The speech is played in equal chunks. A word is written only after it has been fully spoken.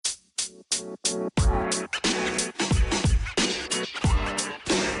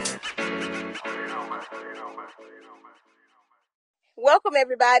Welcome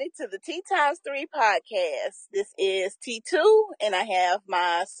everybody to the T Times 3 podcast. This is T2 and I have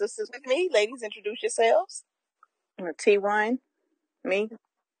my sisters with me. Ladies, introduce yourselves. T1, me.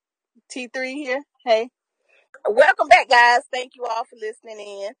 T3 here. Hey. Welcome back, guys. Thank you all for listening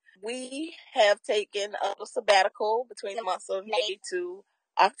in. We have taken a sabbatical between the months of May to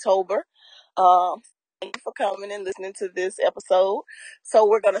October. Thank you for coming and listening to this episode. So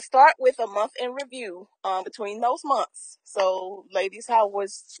we're going to start with a month in review between those months. So, ladies, how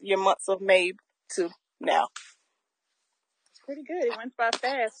was your months of May to now? It's pretty good. It went by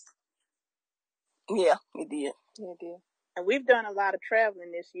fast. Yeah, it did. It did. And we've done a lot of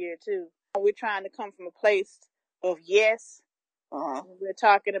traveling this year, too. We're trying to come from a place of yes. We're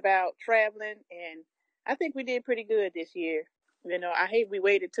talking about traveling, and I think we did pretty good this year. You know, I hate we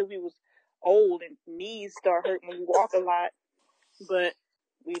waited till we was old and knees start hurting when you walk a lot. But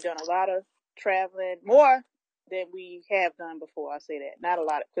we've done a lot of traveling, more than we have done before. I say that, not a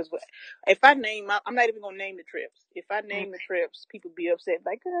lot, because if I name, I'm not even gonna name the trips. If I name the trips, people be upset,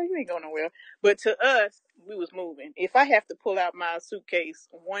 like, "Girl, you ain't going nowhere." But to us, we was moving. If I have to pull out my suitcase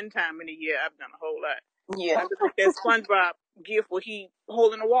one time in a year, I've done a whole lot. Yeah, I look at that SpongeBob gif where he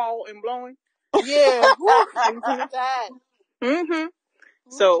holding the wall and blowing. Yeah.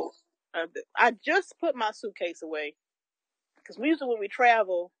 So I just put my suitcase away. Because usually when we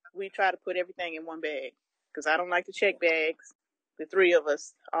travel, we try to put everything in one bag. Because I don't like to check bags. The three of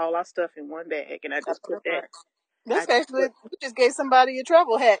us, all our stuff in one bag. And I just put that. This actually, you just gave somebody a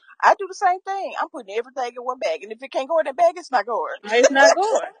travel hack. I do the same thing. I'm putting everything in one bag. And if it can't go in that bag, it's not going. It's not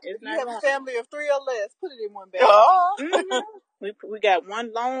going. It's You not have going. a family of 3 or less, put it in one bag. We got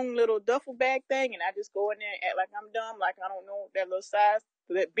one long little duffel bag thing, and I just go in there and act like I'm dumb, like I don't know that little size,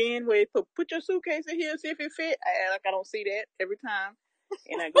 that bin where you put your suitcase in here, see if it fit. I act like I don't see that every time,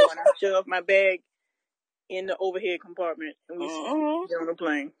 and I go and I shove my bag in the overhead compartment, and we get on the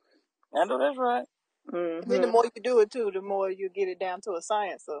plane. I know that's right. Then the more you do it too, the more you get it down to a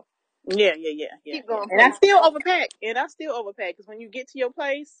science. So yeah. Keep going. And I still overpack, because when you get to your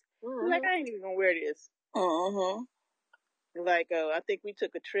place, you're like, I ain't even gonna wear this. Like, I think we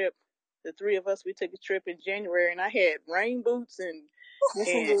took a trip. The three of us, we took a trip in January, and I had rain boots and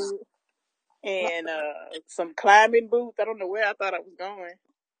some climbing boots. I don't know where I thought I was going.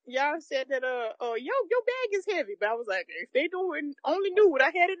 Y'all said that your bag is heavy, but I was like, if they only knew what I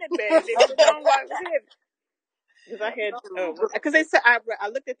had in that bag, they would have known why it was heavy. Because I had, because they said I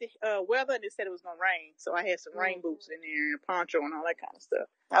looked at the weather and it said it was gonna rain, so I had some rain boots in there and a poncho and all that kind of stuff.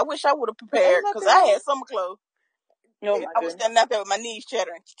 I wish I would have prepared because I had summer clothes. I was standing out there with my knees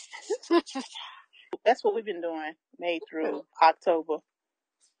chattering. That's what we've been doing May through October.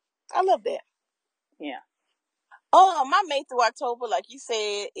 I love that. Yeah. My May through October, like you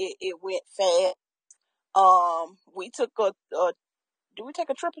said, it went fast. We took did we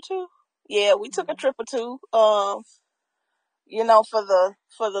take a trip or two? Yeah, we took a trip or two. You know, for the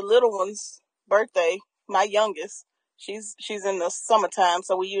little one's birthday, my youngest, she's in the summertime,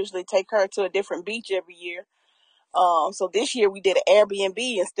 so we usually take her to a different beach every year. So this year we did an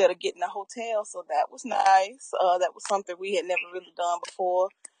Airbnb instead of getting a hotel, so that was nice. That was something we had never really done before.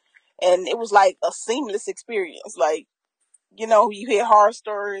 And it was like a seamless experience. Like, you know, you hear horror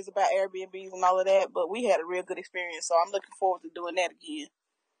stories about Airbnbs and all of that, but we had a real good experience, so I'm looking forward to doing that again.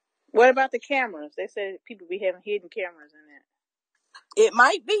 What about the cameras? They said people be having hidden cameras in that. It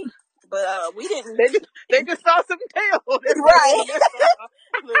might be, but we didn't. They just saw some tail. Right.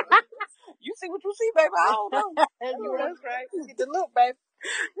 Look, you see what you see, baby. I don't know. That's right. You get to look, baby.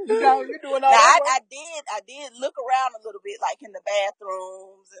 You're doing all that. that. I did look around a little bit, like in the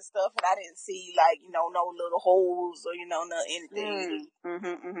bathrooms and stuff, and I didn't see like, you know, no little holes or, you know, no anything.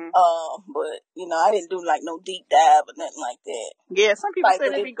 But you know, I didn't do like no deep dive or nothing like that. Yeah, some people say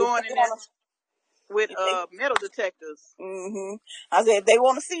they be going in there with metal detectors. I said if they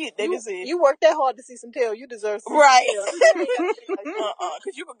want to see it, they can see it. You worked that hard to see some tail. You deserve some right. tail.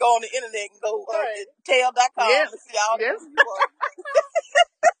 Because you could go on the internet and go tail.com and see all the things you want.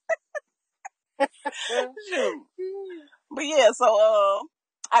 But yeah, so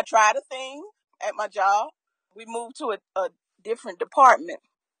I tried a thing at my job. We moved to a different department,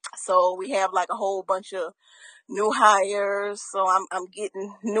 so we have like a whole bunch of new hires. So I'm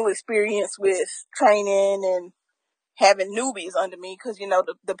getting new experience with training and having newbies under me, because you know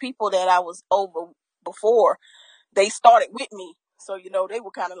the people that I was over before, they started with me. So, you know, they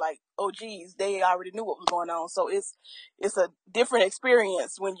were kind of like, oh, geez, they already knew what was going on. So it's a different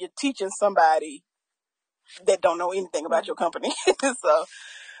experience when you're teaching somebody that don't know anything about your company. So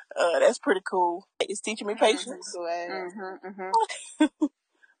That's pretty cool. It's teaching me patience.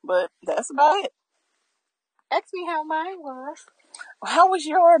 But that's about it. Ask me how mine was. How was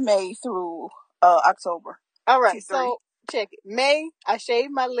your May through October? All right, so check it. May, I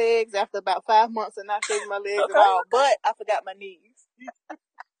shaved my legs after about 5 months of not shaving my legs at all, but I forgot my knees.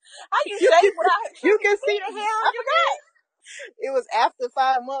 How you shave without You can see the hair? I forgot. It was after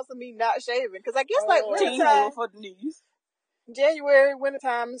 5 months of me not shaving, because I guess like wintertime, for the knees. January,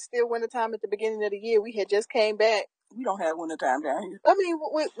 wintertime, still wintertime at the beginning of the year. We had just came back. We don't have wintertime down here. I mean,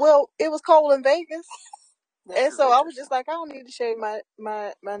 well, it was cold in Vegas. And so I was just like, I don't need to shave my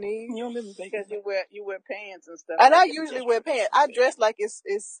knees. You don't live in Vegas. Because you wear pants and stuff. And I usually wear pants. I dress like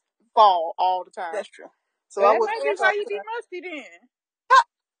it's fall all the time. That's true. So well, I was. That might be why you be musty then.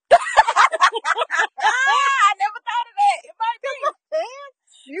 I never thought of that. It might be.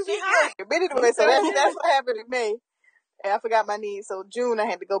 You be right. But anyway, so that's what happened in May. And I forgot my knees. So June, I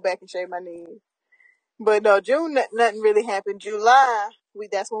had to go back and shave my knees. But no, June, nothing really happened. July,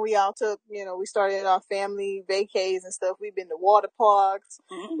 that's when we all took, we started our family vacays and stuff. We've been to water parks.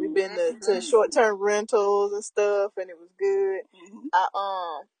 Mm-hmm. We've been to short-term rentals and stuff, and it was good. Mm-hmm.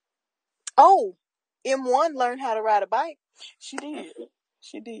 M1 learned how to ride a bike. She did.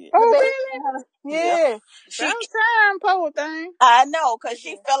 Oh, really? Yeah. Sometime, poor thing. I know, because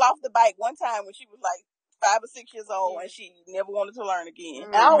she fell off the bike one time when she was like 5 or 6 years old, and she never wanted to learn again.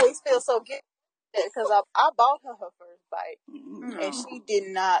 Mm-hmm. I always feel so guilty because I bought her first bike, and she did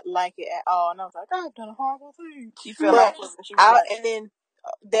not like it at all. And I was like, I've done a horrible thing. She fell off, and she was and then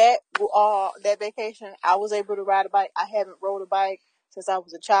that vacation, I was able to ride a bike. I haven't rode a bike since I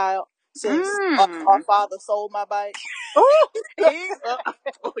was a child. Since our father sold my bike. Yeah,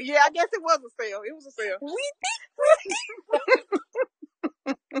 I guess it was a sale. It was a sale.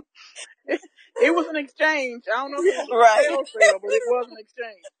 It was an exchange. I don't know if it was a sale, but it was an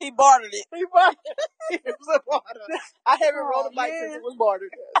exchange. He bartered it. It was a barter. I haven't rode a bike since it was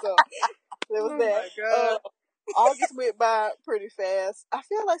bartered. So there was that. My God. August went by pretty fast. I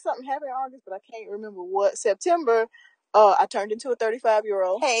feel like something happened in August, but I can't remember what. September, I turned into a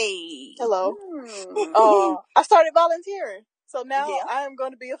 35-year-old. Hey. Hello. I started volunteering. So now I am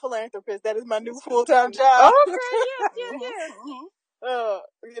going to be a philanthropist. That is my new full-time job. Okay, yeah.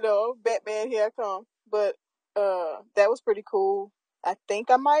 Batman, here I come. But that was pretty cool. I think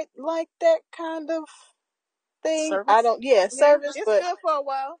I might like that kind of thing. Service? Service. It's but good for a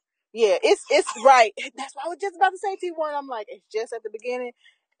while. Yeah, it's right. That's what I was just about to say, T1. I'm like, it's just at the beginning,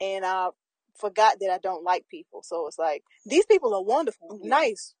 and I forgot that I don't like people. So it's like, these people are wonderful,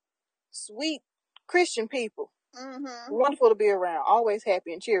 nice, sweet, Christian people. Mm-hmm. Wonderful to be around, always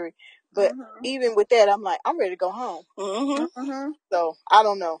happy and cheery. But even with that, I'm like, I'm ready to go home. Mm-hmm. So I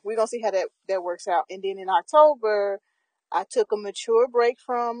don't know. We're going to see how that works out. And then in October, I took a mature break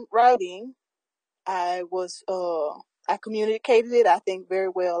from writing. I communicated it, I think, very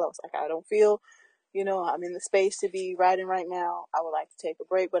well. I was like, I don't feel, I'm in the space to be writing right now. I would like to take a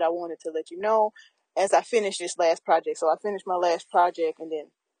break, but I wanted to let you know as I finished this last project. So I finished my last project, and then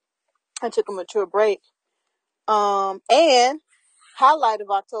I took a mature break. And highlight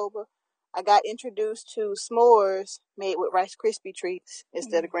of October, I got introduced to s'mores made with Rice Krispie treats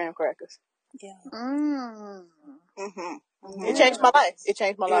instead of graham crackers. Yeah. It changed my life.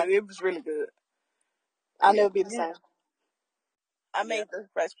 It was really good. I'll never be the same. I made the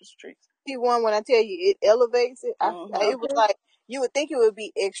Rice Krispie treats. T1, when I tell you it elevates it, it was like, you would think it would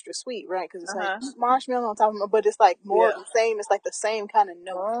be extra sweet, right? Because it's like marshmallow on top of it, but it's like more of the same. It's like the same kind of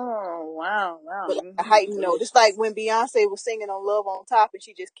note. Oh, wow. But like a heightened note. It's like when Beyonce was singing on Love on Top and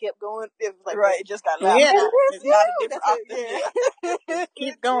she just kept going. It was like, it just got louder. Yeah. It's not a different octave.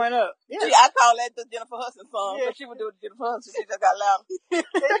 Keep going up. Yeah. See, I call that the Jennifer Hudson song, because she would do the Jennifer Hudson. She just got louder.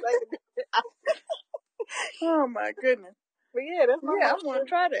 Oh, my goodness. But yeah, that's my I want to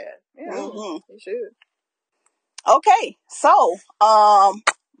try that. Yeah, you should. Okay, so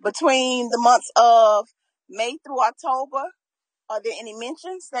between the months of May through October, are there any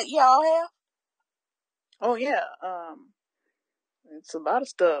mentions that y'all have? Oh yeah, it's a lot of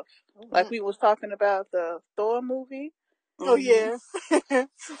stuff. Like we was talking about the Thor movie. Oh yeah,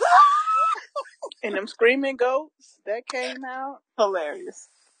 and them Screaming Goats that came out. Hilarious.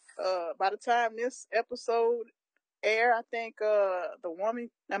 By the time this episode air, I think not the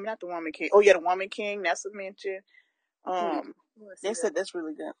Woman King. Oh yeah, the Woman King. That's a mention. They said that's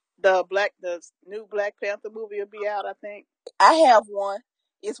really good. The new Black Panther movie will be out, I think. I have one.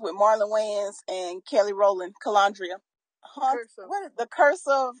 It's with Marlon Wayans and Kelly Rowland, Calandria. What is the Curse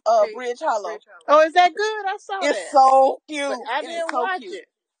of Bridge Hollow? Oh, is that good? I saw It's so cute. But I didn't watch it.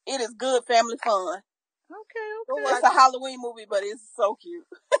 It is good family fun. Okay. It's a Halloween movie, but it's so cute.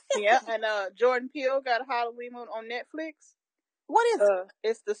 Yeah, and Jordan Peele got a Halloween movie on Netflix. What is it?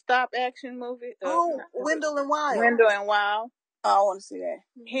 It's the stop action movie. Wendell and Wild. Wendell and Wild. I want to see that.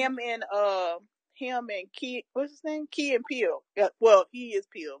 Him and Key. What's his name? Key and Peele. Well, he is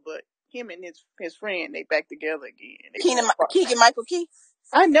Peele, but him and his friend, they back together again. Keegan Michael Key.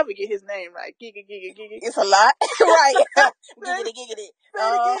 I never get his name right. Giga. It's a lot, right? Giggity.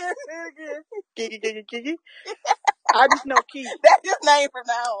 Say it again. Giga. I just know Key. That's his name from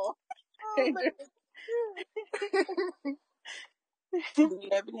now on. Do you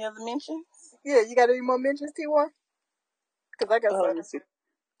have any other mentions? Yeah, you got any more mentions, T1? Because I got some.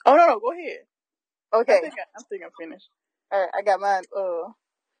 Oh no, go ahead. Okay. I think I'm finished. All right, I got mine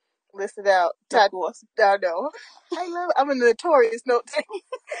listed out. I know. I'm a notorious note taker.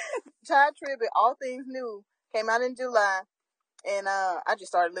 Tide Tribute, All Things New, came out in July, and I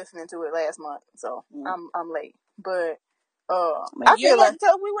just started listening to it last month, so I'm late. But I feel like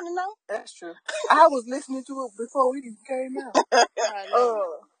we wouldn't know. That's true. I was listening to it before it even came out.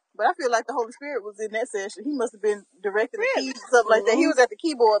 But I feel like the Holy Spirit was in that session. He must have been directing the keys or something like that. He was at the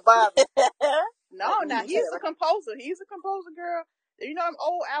keyboard vibing. No, he's a composer. He's a composer, girl. You know them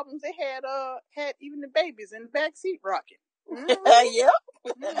old albums, they had even the babies in the back seat rocking.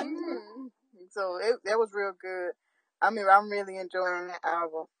 So that was real good. I mean, I'm really enjoying that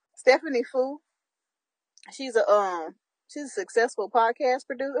album. Stephanie Fu, she's a successful podcast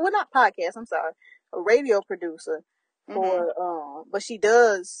producer. Well, not podcast. I'm sorry, a radio producer. But she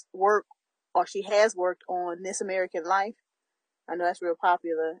does work, or she has worked on This American Life. I know that's real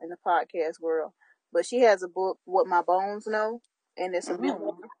popular in the podcast world. But she has a book, What My Bones Know, and it's a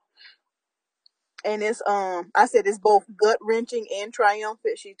memoir. And it's I said it's both gut wrenching and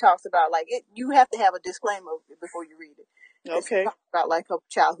triumphant. She talks about you have to have a disclaimer before you read it. Okay. About like her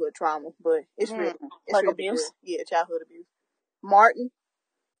childhood trauma, but it's really like really abuse. Good. Yeah, childhood abuse. Martin,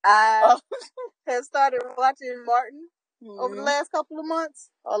 I have started watching Martin over the last couple of months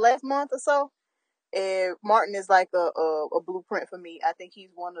or last month or so. And Martin is like a blueprint for me. I think he's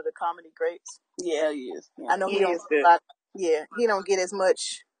one of the comedy greats. Yeah, he is. Yeah. I know he don't he don't get as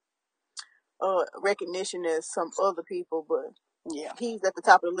much recognition as some other people, but he's at the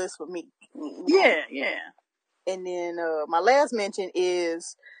top of the list for me. Yeah. And then my last mention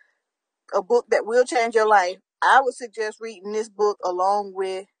is a book that will change your life. I would suggest reading this book along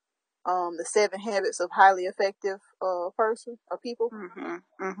with the 7 Habits of Highly Effective Person or People.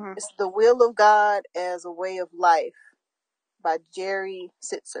 It's The Will of God as a Way of Life by Jerry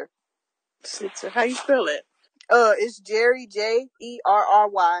Sittser. How you spell it? It's Jerry, Jerry.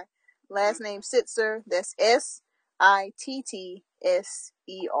 Last name Sittser. That's Sittser.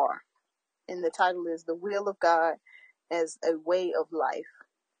 And the title is The Will of God as a Way of Life.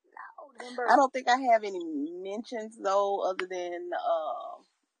 I don't think I have any mentions though, other than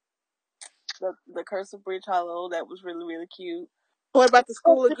the Curse of Bridge Hollow. That was really, really cute. What about The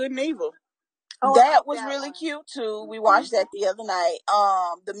School of Good and Evil? That was really cute too. We watched that the other night.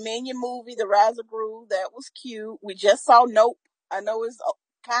 The Minion movie, The Rise of Gru, that was cute. We just saw Nope. I know it's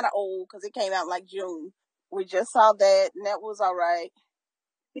kind of old because it came out in like June. We just saw that, and that was all right.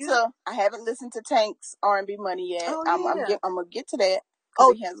 So I haven't listened to Tank's R&B Money yet. I'm gonna get to that.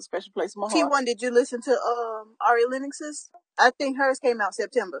 He has a special place in my heart. T1, did you listen to Ari Lennox's? I think hers came out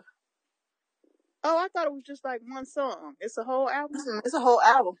September. Oh, I thought it was just like one song. It's a whole album. It's a whole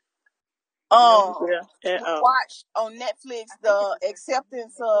album. We watched on Netflix the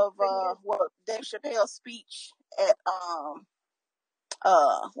acceptance of Dave Chappelle's speech at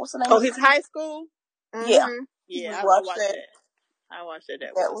what's the name? Oh, his high school. Yeah, I watched that.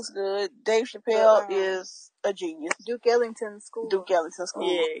 That was good. Dave Chappelle is a genius. Duke Ellington School.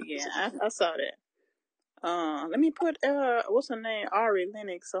 Yeah, I saw that. Let me put what's her name, Ari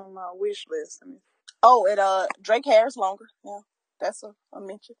Lennox, on my wish list. And Drake hair's longer. Yeah, that's a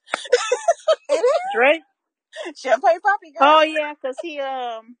mention. Drake, Champagne Poppy. Girl. Oh yeah, because he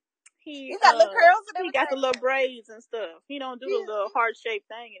got little curls and everything. He got the little braids and stuff. He don't do the little heart shaped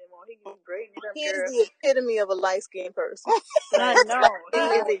thing anymore. He can braid it up. He is the epitome of a light skinned person. I know.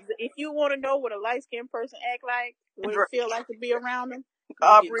 If you want to know what a light skinned person act like, what it feel like to be around them,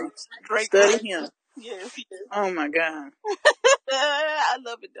 Drake. Study him. Yes. Oh my God. I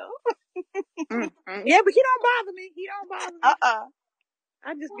love it though. Yeah, but he don't bother me.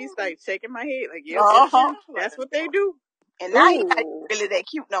 I just be like shaking my head like, that's what they do. And now he's not really that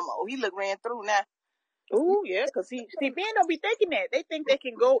cute no more. He ran through now. Ooh, yeah, because men don't be thinking that. They think they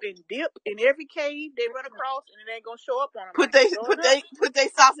can go and dip in every cave they run across and it ain't gonna show up on them. Put they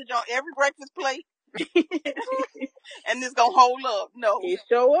sausage on every breakfast plate. And it's gonna hold up. No. It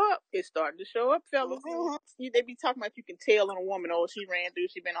show up. It's starting to show up, fellas. Mhm. They be talking about you can tell on a woman, oh, she ran through,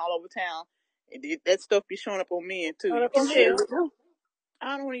 she been all over town. And that stuff be showing up on men too. You can tell.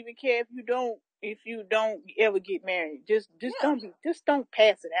 I don't even care if you don't ever get married. Just don't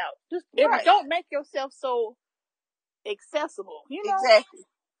pass it out. Right. Don't make yourself so accessible. You know, Exactly.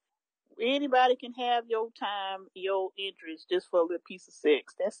 anybody can have your time, your interest, just for a little piece of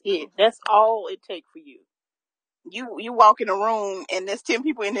sex. That's it. That's all it takes for you. You walk in a room and there's 10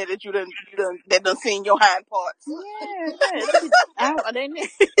 people in there that that done seen your hind parts. Yeah. They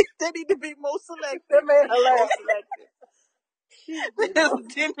need to be more selective. That man hilarious. There's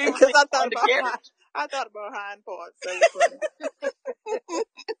 10 people Because I thought about hind parts. That was funny.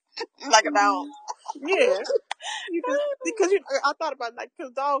 like a dog. Yeah. I thought about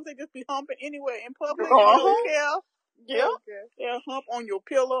because dogs, they just be humping anywhere in public. Uh-huh. They don't care. Yeah. They'll hump on your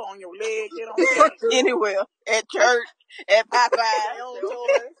pillow, on your leg. They don't care. Anywhere. At church, at Popeyes,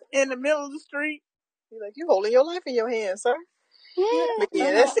 in the middle of the street. You're like, you holding your life in your hands, sir. But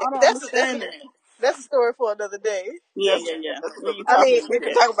yeah, that's a story for another day. Yeah. We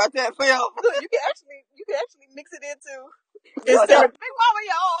can talk about that forever. Look, you can actually mix it into Big Mama,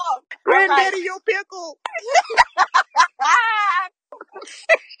 y'all. Granddaddy, your pickle.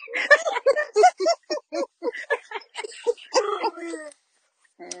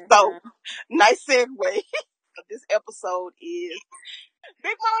 So, nice segue. This episode is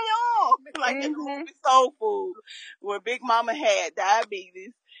Big Mama, y'all. Like in the movie Soul Food, where Big Mama had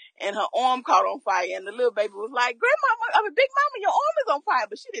diabetes and her arm caught on fire, and the little baby was like, Big Mama, your arm is on fire,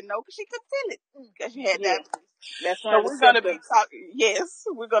 but she didn't know because she couldn't feel it because she had diabetes. That's so we're going to be talking. Yes,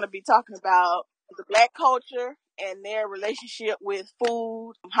 we're going to be talking about the Black culture and their relationship with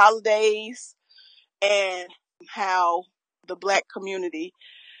food, holidays, and how the Black community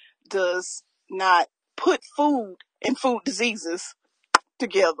does not put food and food diseases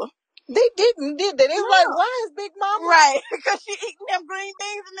together. They didn't, did they? They was like, why is Big Mama? Right, because she eating them green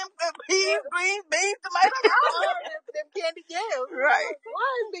beans and them peas, green beans, tomatoes, them candy yams. Right. Like, why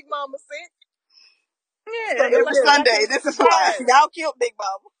is Big Mama sick? Yeah, so every Sunday, this is why y'all killed Big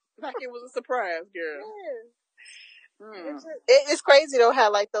Mama. Like it was a surprise, girl. Yeah. It's crazy though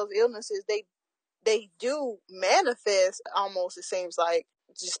how like those illnesses they do manifest almost, it seems like,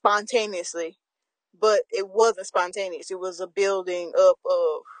 just spontaneously, but it wasn't spontaneous. It was a building up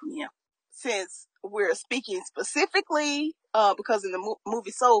of Since we're speaking specifically because in the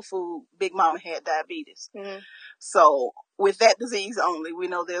movie Soul Food, Big Mama had diabetes. Mm-hmm. So with that disease only, we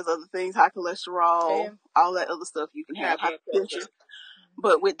know there's other things, high cholesterol, all that other stuff you can have, hypertension.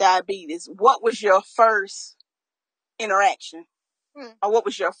 But with diabetes, what was your first interaction? Or what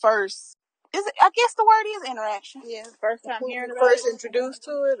was your first, I guess the word is interaction. Yeah. First time hearing about first introduced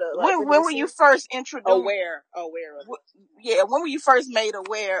to it? Or like when were you first introduced? Aware of it. Yeah, when were you first made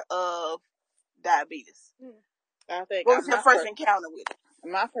aware of diabetes? I think. What was your first encounter with it?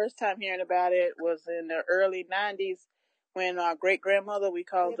 My first time hearing about it was in the early 90s when our great grandmother, we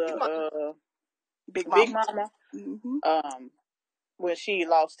called Big Mama. Mm-hmm. When she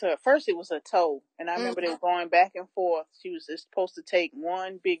lost her, first it was a toe, and I remember they were going back and forth. She was just supposed to take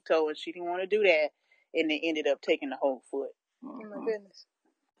one big toe, and she didn't want to do that, and they ended up taking the whole foot. Oh my goodness.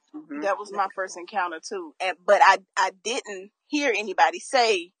 Mm-hmm. That was my first encounter too, but I didn't hear anybody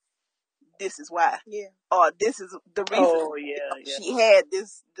say this is why. Yeah. Or this is the reason. Oh yeah. She had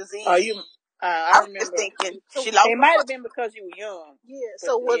this disease. I remember just thinking she lost. It might have been because you were young. Yeah.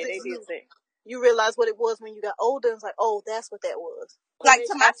 So was it? You realized what it was when you got older. It's like, oh, that's what that was. Like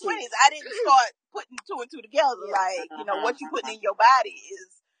to my 20s, I didn't start putting two and two together. Yeah. Like, what you putting in your body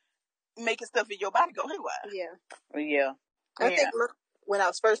is making stuff in your body go haywire. Yeah. Yeah. I think when I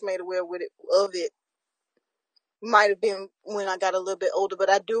was first made aware of it might have been when I got a little bit older,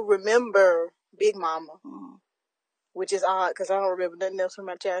 but I do remember Big Mama, which is odd because I don't remember nothing else from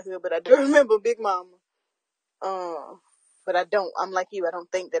my childhood, but I do remember Big Mama. But I'm like you, I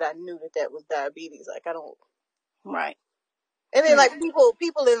don't think that I knew that was diabetes. Like, I don't. Right. And then like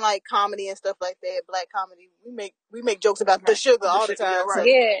people in like comedy and stuff like that, Black comedy, we make jokes about the sugar all the time. Right. So,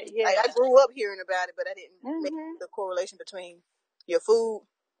 yeah. Like, I grew up hearing about it, but I didn't make the correlation between your food,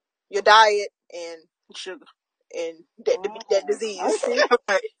 your diet, and sugar, and that disease.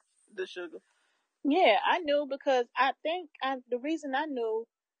 Right. The sugar. Yeah, I knew because I think the reason I knew,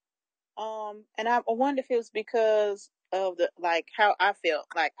 and I wonder if it was because of how I felt.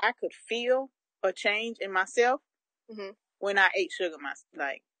 Like I could feel a change in myself when I ate sugar.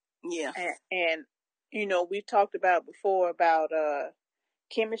 And we've talked about before about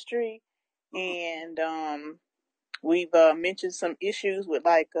chemistry, and we've mentioned some issues with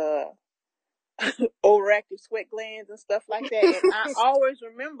overactive sweat glands and stuff like that. And I always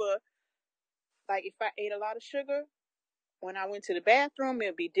remember, like, if I ate a lot of sugar, when I went to the bathroom,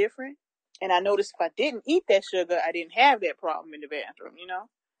 it'd be different. And I noticed if I didn't eat that sugar, I didn't have that problem in the bathroom, you know?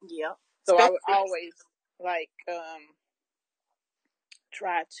 Yeah. So I would always, like,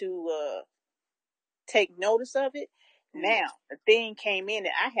 try to take notice of it. Now, the thing came in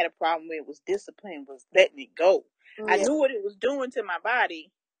that I had a problem with was discipline, was letting it go. I knew what it was doing to my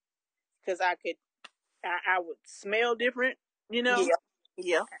body because I would smell different, you know?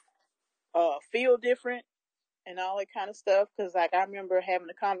 Yeah. Feel different and all that kind of stuff. Because, like, I remember having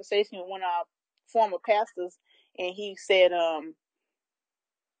a conversation with one of our former pastors, and he said,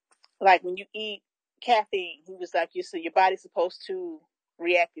 like, when you eat caffeine, he was like, your body's supposed to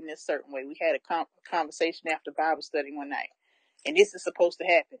react in this certain way. We had a conversation after Bible study one night, and this is supposed to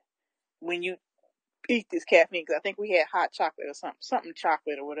happen when you eat this caffeine. Because I think we had hot chocolate or something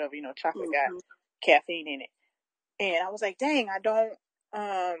chocolate or whatever, you know, chocolate got caffeine in it. And I was like, dang, I don't,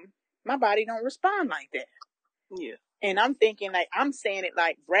 my body don't respond like that. Yeah. And I'm thinking, like, I'm saying it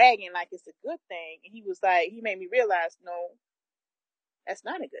like bragging, like it's a good thing. And he was like, he made me realize, no, that's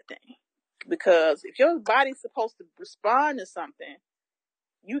not a good thing. Because if your body's supposed to respond to something,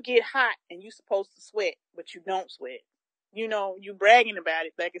 you get hot and you're supposed to sweat, but you don't sweat. You know, you bragging about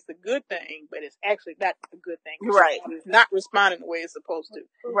it like it's a good thing, but it's actually not a good thing. Right. It's not responding the way it's supposed to.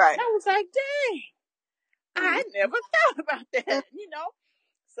 Right. And I was like, dang, I never thought about that, you know?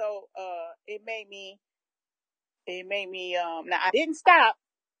 So, it made me, now I didn't stop.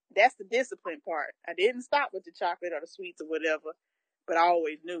 That's the discipline part. I didn't stop with the chocolate or the sweets or whatever, but I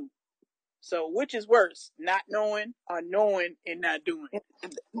always knew. So, which is worse, not knowing or knowing and not doing?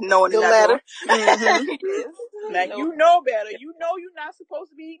 Knowing No and not matter. doing. Yes. Now, you know better. You know you're not supposed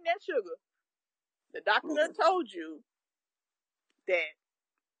to be eating that sugar. The doctor done told you that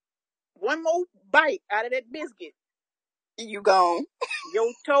one more bite out of that biscuit, you gone.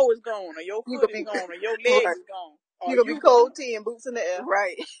 your toe is gone, or your foot is gone, or your leg is gone. You're going to be cold tea and boots in the air.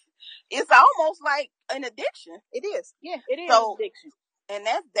 Right. It's almost like an addiction. It is. Yeah, it is So, addiction. And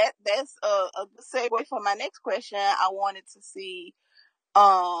that's a good segue for my next question. I wanted to see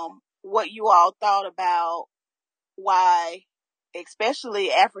what you all thought about why,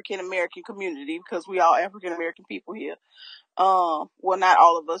 especially African American community, because we all African American people here. Well, not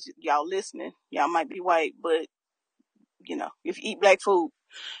all of us, y'all listening. Y'all might be white, but you know, if you eat black food,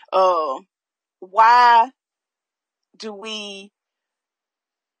 why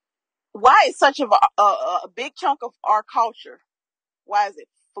is such a big chunk of our culture? Why is it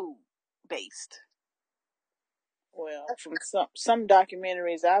food based? Well, from some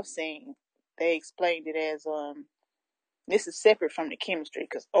documentaries I've seen, they explained it as this is separate from the chemistry,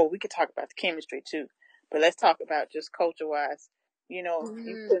 because we could talk about the chemistry too, but let's talk about just culture wise. You know,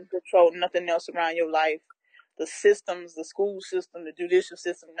 you couldn't control nothing else around your life. The systems, the school system, the judicial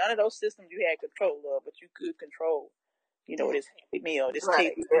system, none of those systems you had control of, but you could control. You know, this happy meal, this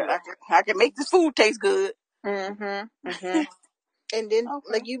tasty meal. I can make this food taste good. And then,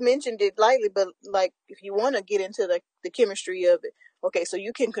 like you mentioned it lightly, but like if you want to get into the chemistry of it, okay, so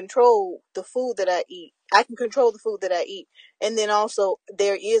you can control the food that I eat. I can control the food that I eat, and then also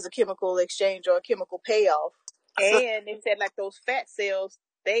there is a chemical exchange or a chemical payoff. And they said like those fat cells,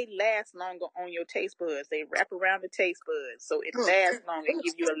 they last longer on your taste buds. They wrap around the taste buds, so it lasts longer. It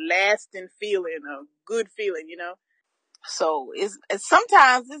gives you a lasting feeling, a good feeling, you know. So it's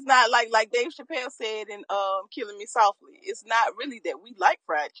sometimes it's not like Dave Chappelle said in Killing Me Softly. It's not really that we like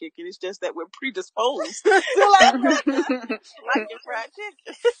fried chicken. It's just that we're predisposed to liking fried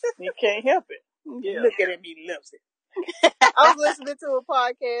chicken. You can't help it. Yeah. Look at him, he loves it. I was listening to a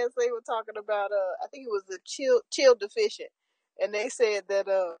podcast. They were talking about I think it was the chill deficient, and they said that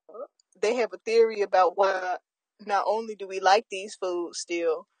they have a theory about why not only do we like these foods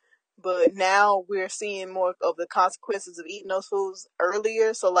still, but now we're seeing more of the consequences of eating those foods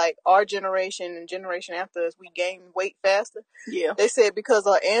earlier. So like our generation and generation after us, we gain weight faster. Yeah. They said because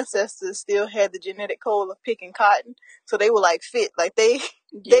our ancestors still had the genetic code of picking cotton, so they were like fit, like they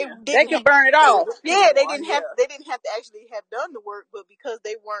could burn it off. Yeah, they didn't have to actually have done the work, but because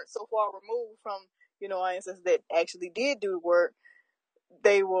they weren't so far removed from, you know, our ancestors that actually did do the work,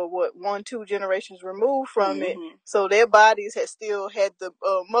 they were 1-2 generations removed from it, so their bodies had still had the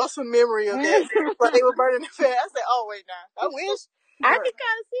muscle memory of that, but they were burning the fat. I said, "Oh wait, now I wish." I can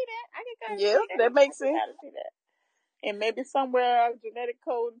kind of see that. Yeah, that makes sense. I can see that. And maybe somewhere our genetic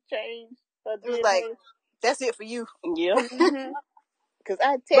code changed. It was like, that's it for you. Yeah. Because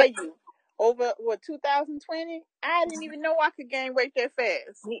I tell you, over 2020, I didn't even know I could gain weight that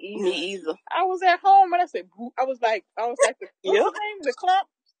fast. Me either. I was at home and I was like, what's the name? The clump?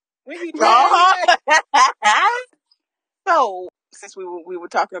 We be trying. So, since we were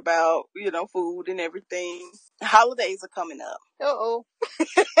talking about, food and everything, holidays are coming up. Uh-oh.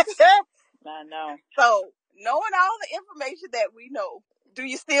 I know. So, knowing all the information that we know, do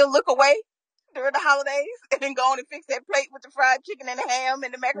you still look away during the holidays and then go on and fix that plate with the fried chicken and the ham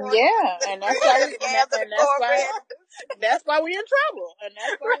and the macaroni? Yeah, and that's why we, and that's why we're in trouble. And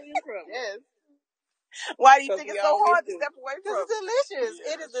that's why we're in trouble. Yes. Why do you think it's so hard to step away from? Because it's delicious.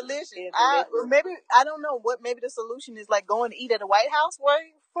 Yeah. It is delicious. It's delicious. Maybe I don't know what. Maybe the solution is like going to eat at the White House, or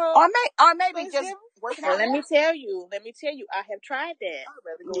maybe just working Well, out. let me tell you, I have tried that. I'd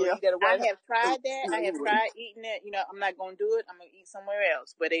rather go eat at the White House. I have tried that. I have tried eating it. I'm not going to do it. I'm going to eat somewhere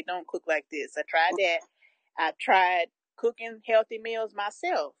else. But they don't cook like this. I tried that. I tried cooking healthy meals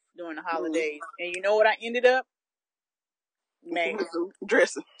myself during the holidays. And you know what I ended up? Man.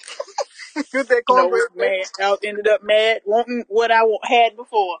 Dressing. With that cornbread. Man, I ended up mad, wanting what I had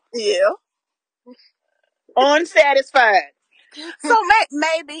before. Yeah. Unsatisfied. So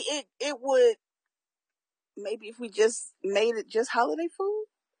maybe it would. Maybe if we just made it just holiday food.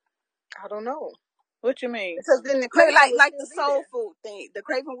 I don't know. What you mean? Because then like the soul food thing, the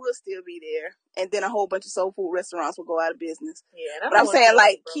craving will still be there, and then a whole bunch of soul food restaurants will go out of business. Yeah, but I'm saying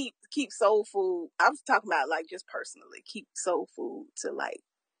like keep soul food. I was talking about like just personally keep soul food to like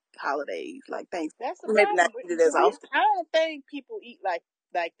holidays, like things. That's the maybe problem. not eat it as often. I don't think people eat like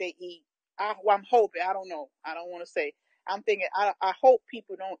they eat. I'm hoping. I don't know. I don't want to say. I'm thinking. I hope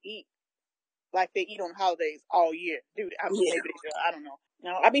people don't eat like they eat on holidays all year, dude. Maybe they do. I don't know.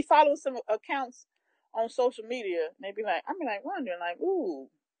 Now I be following some accounts on social media, and they be like, wondering, like, ooh,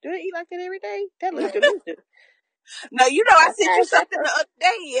 do they eat like that every day? That looks delicious. No, I sent you something the other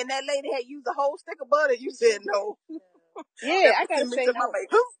day, and that lady had used a whole stick of butter. You said no. Yeah, I gotta say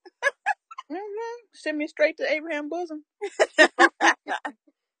no. Send me straight to Abraham Bosom.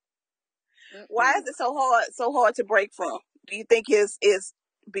 Why is it so hard to break from? Do you think it's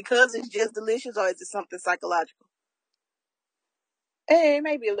because it's just delicious, or is it something psychological? Hey,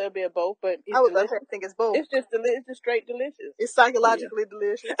 maybe a little bit of both, but I would think it's both. It's just delicious. It's straight delicious. It's psychologically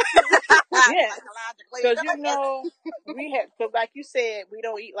delicious. Yeah, because because like you said, we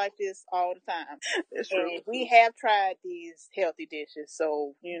don't eat like this all the time. That's true. And we have tried these healthy dishes,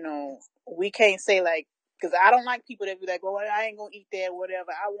 so we can't say like, because I don't like people that be like, "Oh, I ain't gonna eat that,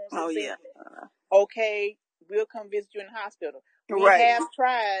 whatever." I want some. Okay, we'll come visit you in the hospital. We have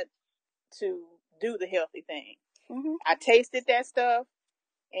tried to do the healthy thing. Mm-hmm. I tasted that stuff,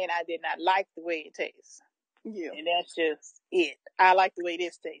 and I did not like the way it tastes. Yeah, and that's just it. I like the way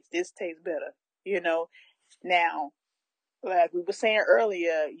this tastes. This tastes better. Now, like we were saying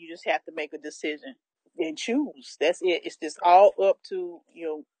earlier, you just have to make a decision and choose. That's it. It's just all up to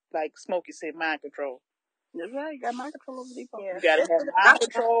like Smokey said, mind control. That's right. You got mind control over these folks. Yeah. You gotta have mind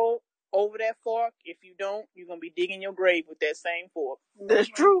control over that fork. If you don't, you're gonna be digging your grave with that same fork. That's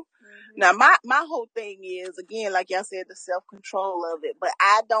true. Mm-hmm. Now my whole thing is, again, like y'all said, the self-control of it. But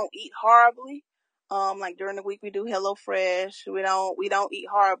I don't eat horribly. Like during the week we do HelloFresh. We don't eat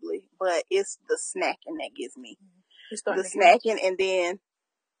horribly, but it's the snacking that gets me. The snacking, and then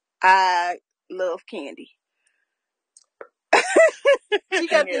I love candy.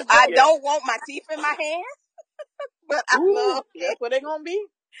 I don't want my teeth in my hand, but I love candy. That's what they're gonna be.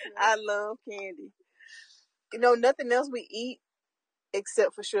 I love candy. Nothing else we eat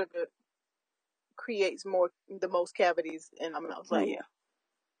except for sugar creates the most cavities in our mouth. Like,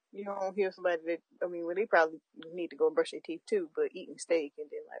 you don't hear somebody well, they probably need to go and brush their teeth too, but eating steak and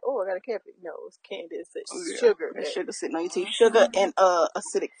then like, oh, I got a cavity. No, it's candy. It's sugar. It's sugar sitting on your teeth. Sugar and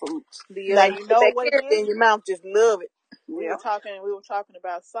acidic foods. Now you know what it is in your mouth. Just love it. We were talking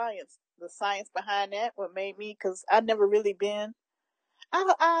about science. The science behind that, what made me, because I've never really been.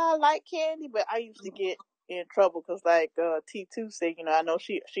 I like candy, but I used to get in trouble because, like T2 said, I know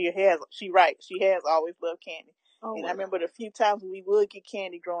she has always loved candy. Oh, and I remember the few times we would get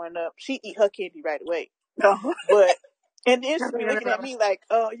candy growing up, she'd eat her candy right away. And then she'd be looking at me like,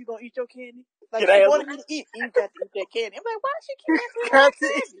 "Oh, you gonna eat your candy? Like, you wanted me to eat, you got to eat that candy." I'm like, "Why she keep asking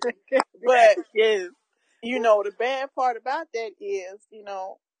me candy?" But yes, the bad part about that is,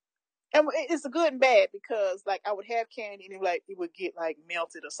 and it's a good and bad, because like I would have candy and it would get like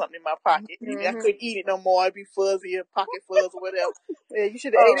melted or something in my pocket. Mm-hmm. I couldn't eat it no more. It'd be fuzzy or pocket fuzz or whatever. Yeah, you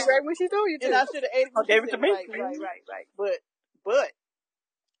should have ate it right when she told you to. And I should have ate it when she gave it to me. Right. But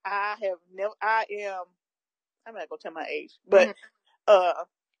I have never. I'm not gonna tell my age, but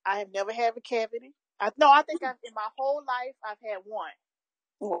I have never had a cavity. I think in my whole life I've had one.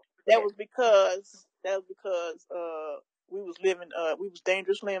 Oh, that was because we was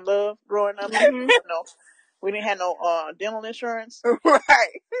dangerously in love growing up. We didn't have no dental insurance.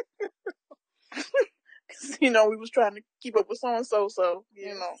 Right. We was trying to keep up with so and so. So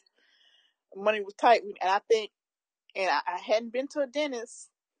money was tight, and I think, and I hadn't been to a dentist.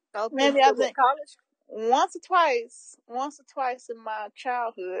 Maybe I think college. once or twice in my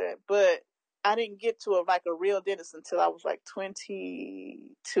childhood, but I didn't get to a real dentist until I was like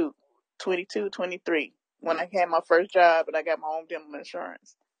 22, 23, when I had my first job and I got my own dental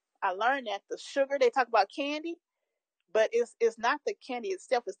insurance. I learned that the sugar, they talk about candy, but it's not the candy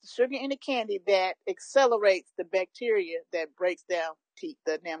itself, it's the sugar in the candy that accelerates the bacteria that breaks down teeth,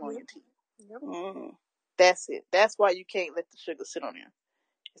 the enamel on your teeth. Yep. Mm-hmm. That's it. That's why you can't let the sugar sit on there.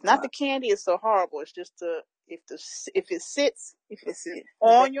 It's not the candy is so horrible. It's just if it sits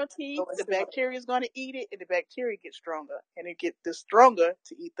on your teeth, the bacteria is going to eat it, and the bacteria gets stronger, and it gets stronger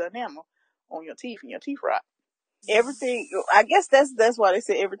to eat the enamel on your teeth, and your teeth rot. Everything. I guess that's why they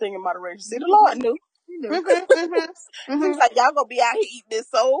say everything in moderation. See, the Lord knew. He's like, y'all gonna be out here eating this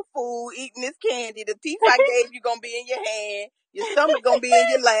soul food, eating this candy. The teeth I gave you gonna be in your hand. Your stomach gonna be in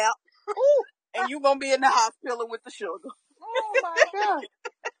your lap. Ooh, and you gonna be in the hospital with the sugar. Oh my God.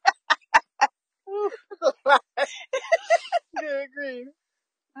 Good grief.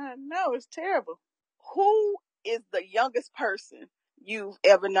 I know, it's terrible. Who is the youngest person you've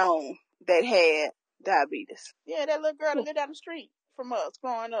ever known that had diabetes? Yeah, that little girl that lived down the street from us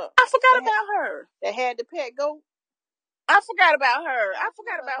growing up. I forgot about her. That had the pet goat. I forgot about her. I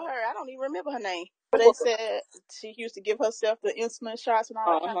don't even remember her name. But they said she used to give herself the insulin shots and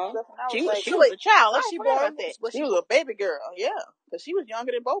all that kind of stuff. And I was like, she was a child. she born with that? She was a baby girl, yeah, because she was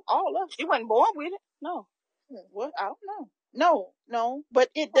younger than all of us. She wasn't born with it. No. What? I don't know. No, but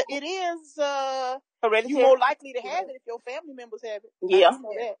it is hereditary. You're more likely to have it if your family members have it. Yeah. I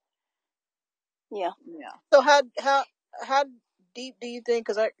know that. Yeah. So how deep do you think?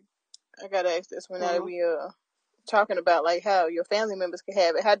 Because I gotta ask this one now that we talking about like how your family members can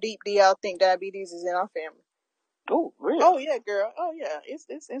have it. How deep do y'all think diabetes is in our family? Oh, really? Oh yeah, girl. Oh yeah, it's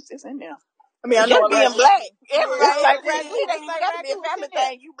in there. I mean, I know being black. Everybody like it ain't even got to be a family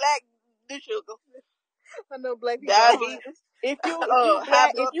thing. You black, the sugar. I know black people. Diabetes. If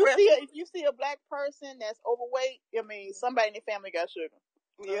you see a black person that's overweight, I mean somebody in the family got sugar.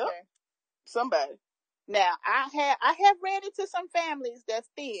 Yeah. Okay. Somebody. Now I have ran into some families that's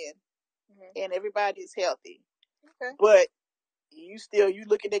thin, and everybody is healthy. Okay. But you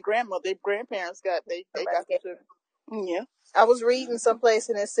look at their grandparents got the sugar. Yeah. I was reading someplace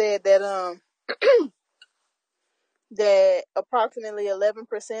and it said that that approximately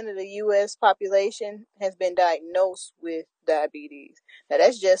 11% of the U.S. population has been diagnosed with diabetes. Now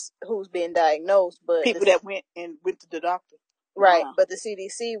that's just who's been diagnosed, but people that went to the doctor. Right, but the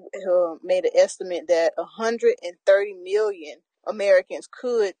CDC made an estimate that 130 million Americans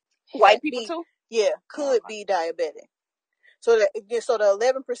could white people too. Yeah, could be diabetic. So the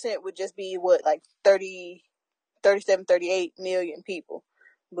 11% would just be what, like 37, 38 million people,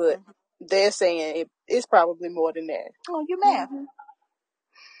 but they're saying it's probably more than that. Oh, you mad?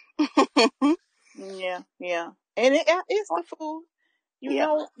 Yeah, and it's the food.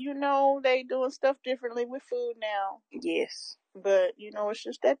 You know they doing stuff differently with food now. Yes, but it's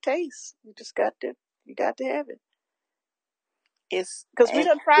just that taste. You got to have it. It's because we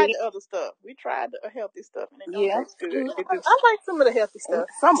done tried the other stuff. We tried the healthy stuff, and it don't taste good. I like some of the healthy stuff.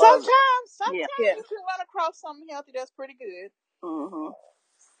 Sometimes you can run across something healthy that's pretty good.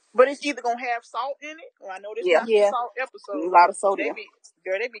 But it's either gonna have salt in it, or I know this not a salt episode. A lot of sodium.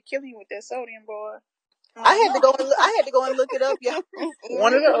 They be killing you with that sodium, boy. I had to go and look it up, y'all.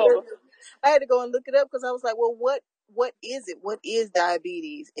 One or the other. I had to go and look it up because I was like, well, what is it? What is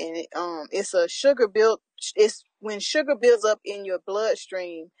diabetes? And it's a sugar it's when sugar builds up in your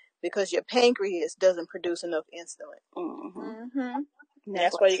bloodstream because your pancreas doesn't produce enough insulin.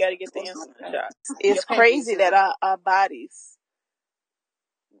 That's why you got to get the insulin shot. It's crazy that our bodies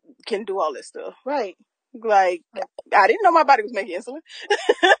can do all this stuff. Right. Like, I didn't know my body was making insulin.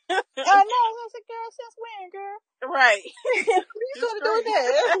 I know. I was like, girl, since when, girl? Right. You started doing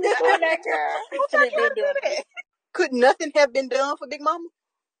that. Doing that, girl. Who taught you how to do that? Could nothing have been done for Big Mama?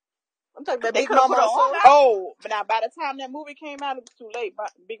 I'm talking about Big Mama. But now by the time that movie came out, it was too late.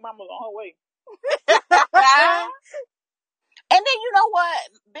 Big Mama was on her way. And then you know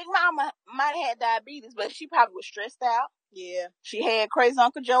what? Big Mama might have had diabetes, but she probably was stressed out. Yeah. She had crazy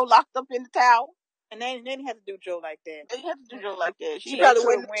Uncle Joe locked up in the tower. And they didn't have to do Joe like that. They had to do Joe like that. She probably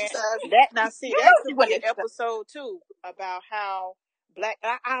went that. Now see, that's an episode too about how black.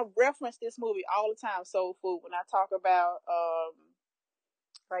 I reference this movie all the time, Soul Food, when I talk about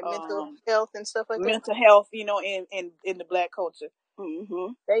like mental health and stuff like that. Mental health, in the black culture.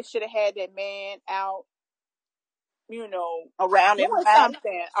 Mm-hmm. They should have had that man out around doing everybody.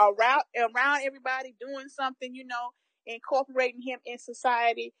 something around everybody, doing something, incorporating him in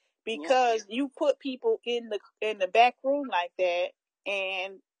society, because you put people in the back room like that,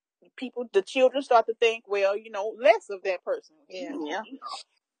 and the children start to think, well, less of that person. Yeah.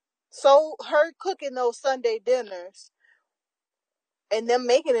 So her cooking those Sunday dinners and them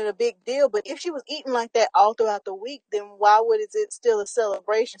making it a big deal, but if she was eating like that all throughout the week, then why would it still a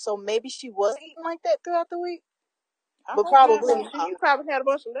celebration? So maybe she was eating like that throughout the week, but probably not. You probably had a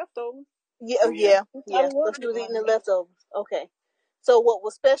bunch of leftovers. Yeah. Probably So she was eating the leftovers. Okay. So what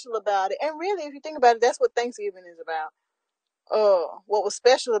was special about it? And really, if you think about it, that's what Thanksgiving is about. What was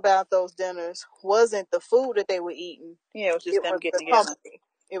special about those dinners wasn't the food that they were eating. Yeah, it was just them getting the together. company.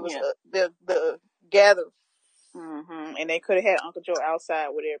 It was the gather. Mm-hmm. And they could have had Uncle Joe outside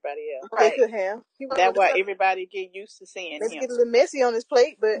with everybody else. They could have. That's why everybody get used to seeing him. Let's get a little messy on his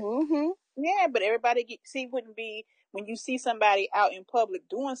plate, but yeah, but everybody wouldn't be, when you see somebody out in public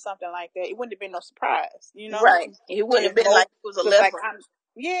doing something like that, it wouldn't have been no surprise, Right. It wouldn't have been like it was a leper.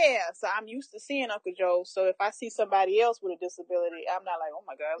 So I'm used to seeing Uncle Joe. So if I see somebody else with a disability, I'm not like, oh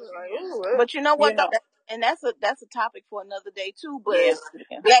my God. But you know what? Though? And that's a topic for another day too. But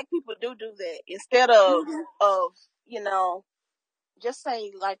Black people do that instead of just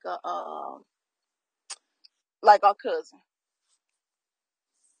say like like our cousin.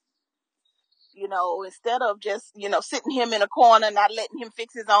 Instead of just sitting him in a corner, not letting him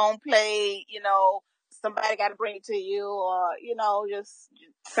fix his own plate. Somebody got to bring it to you, or just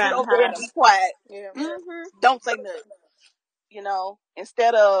sit over there and be quiet. Don't say nothing.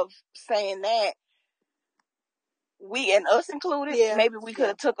 Instead of saying that, we and us included, maybe we could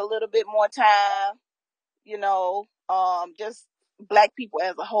have took a little bit more time. Just Black people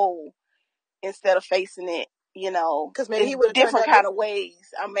as a whole, instead of facing it. Because maybe he would different kind of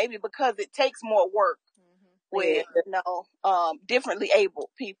ways. Maybe because it takes more work with differently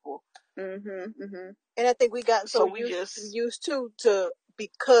abled people. And I think we got so used to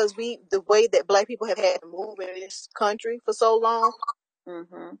because the way that Black people have had to move in this country for so long.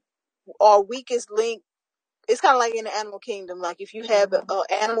 Our weakest link, it's kind of like in the animal kingdom. Like if you have an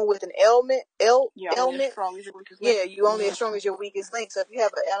animal with an ailment, you only as strong as your weakest link. So if you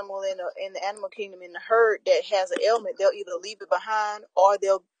have an animal in the animal kingdom in the herd that has an ailment, they'll either leave it behind or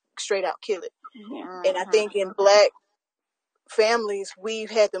they'll straight out kill it. And I think in Black families,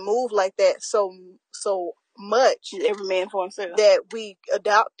 we've had to move like that so much. Every man for himself. That we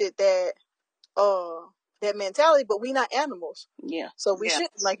adopted that mentality, but we not animals. Yeah. So we should,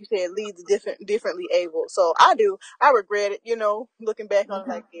 like you said, lead the differently able. So I regret it, looking back on it,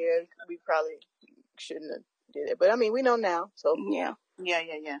 like, yeah, we probably shouldn't have did it. But I mean, we know now. So yeah.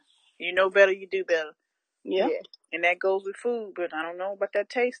 You know better, you do better. Yeah. And that goes with food, but I don't know about that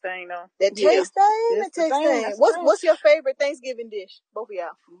taste thing though. That taste thing. What's your favorite Thanksgiving dish? Both of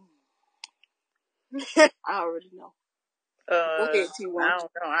y'all. I already know. I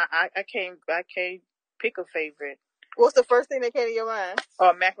don't know. I can't pick a favorite. What's the first thing that came to your mind?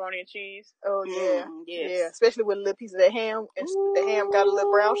 Macaroni and cheese. Oh yeah, yeah. Especially with a little piece of that ham, and the ham got a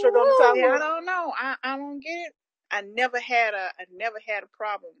little brown sugar on the top. Yeah, I don't know. I don't get it. I never had a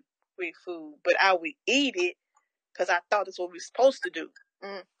problem with food, but I would eat it because I thought that's what we were supposed to do.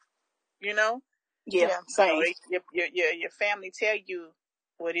 Yeah, same. So your family tell you,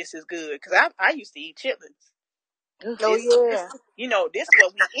 well, this is good, because I used to eat chitlins. This is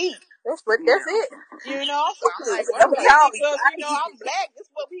what we eat. That's it. So I'm like, well, because I'm Black. This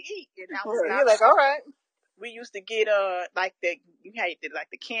is what we eat. And you're like, all right. We used to get you had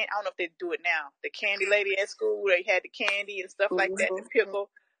the can. I don't know if they do it now. The candy lady at school, they had the candy and stuff like that. The pickle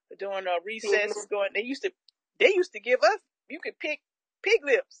during recess going. They used to give us. You could pick pig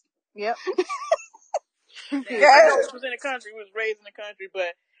lips. Yep. I know we was in the country. We was raised in the country,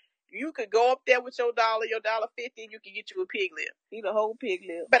 but you could go up there with your $1.50, and you could get you a pig lip. Eat a whole pig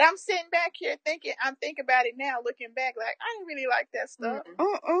lip. But I'm sitting back here thinking about it now, looking back, like, I didn't really like that stuff.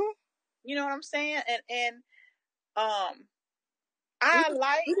 You know what I'm saying? And I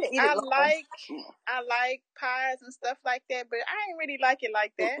like pies and stuff like that, but I ain't really like it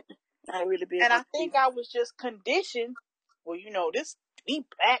like that. I ain't really been. And I think I was just conditioned. Well, this we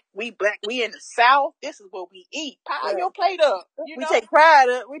black, we in the South. This is what we eat. Pile your plate up. We take pride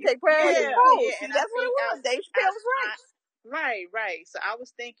in it. Yeah, and that's what it was. Dave Chappelle was right. Right. So I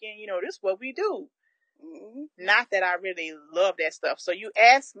was thinking, this is what we do. Not that I really love that stuff. So you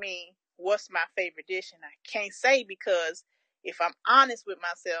asked me what's my favorite dish, and I can't say, because if I'm honest with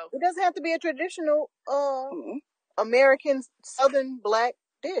myself, it doesn't have to be a traditional American Southern Black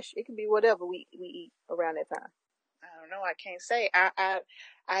dish. It can be whatever we eat around that time. I don't know. I can't say.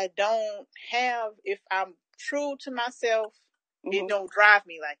 I don't have, if I'm true to myself. Mhm. It don't drive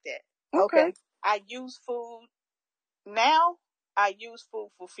me like that. Okay. I use food now. I use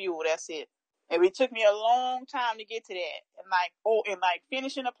food for fuel. That's it. And it took me a long time to get to that. And like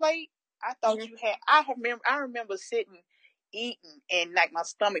finishing a plate, I thought Mhm. you had. I remember sitting, eating, and like my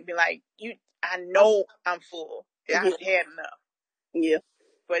stomach be like, I know I'm full. I've had enough. Yeah.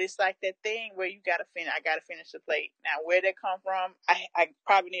 But it's like that thing where you gotta finish. I gotta finish the plate. Now, where that come from? I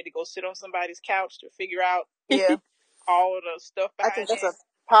probably need to go sit on somebody's couch to figure out Yeah. all of the stuff I behind think that's it.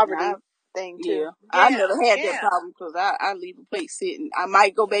 a poverty thing too. Yeah. I never had that problem because I leave a plate sitting. I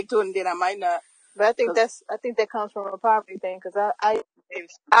might go back to it and then I might not. But I think that comes from a poverty thing because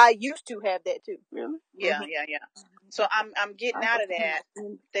I used to have that too. Really? Yeah. So I'm getting out of that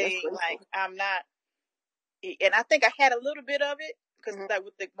thing. Like I'm not, and I think I had a little bit of it because like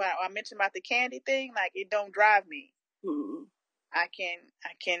when I mentioned about the candy thing, like it don't drive me. Mm-hmm. I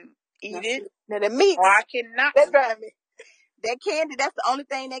can eat it, Now the meat, or I cannot. that drive me. That candy, that's the only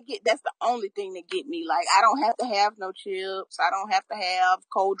thing that get me. Like, I don't have to have no chips. I don't have to have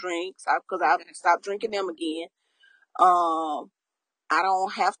cold drinks because I've stopped drinking them again. I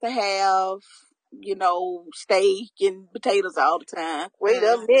don't have to have, steak and potatoes all the time. Wait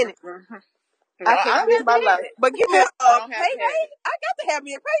a minute. No, I can't live my life. But give me a payday. I got to have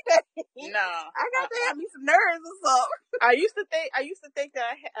me a payday. No, I got to have me some nerves or something. I used to think that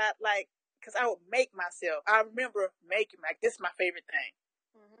I like, because I would make myself. I remember making like this is my favorite thing,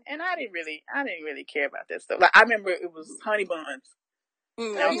 and I didn't really care about that stuff. Like I remember it was honey buns.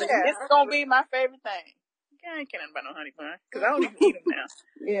 Mm-hmm. I was like, this is gonna be my favorite thing. I ain't caring about no honey bun because I don't even eat them now.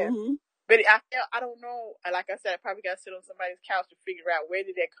 Yeah. Mm-hmm. But I don't know. Like I said, I probably got to sit on somebody's couch to figure out where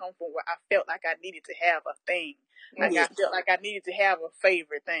did that come from. Where I felt like I needed to have a thing. Like I felt like I needed to have a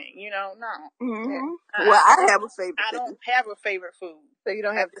favorite thing. No. Mm-hmm. I have a favorite. I don't have a favorite food. So you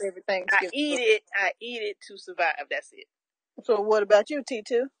don't have a favorite thing. I eat it to survive. That's it. So what about you,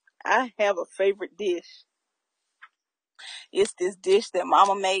 T2? I have a favorite dish. It's this dish that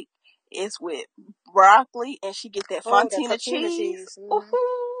Mama make. It's with broccoli, and she get that Fontina cheese. Mm-hmm.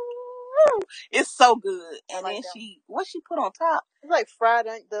 It's so good. And like then what she put on top? It's like fried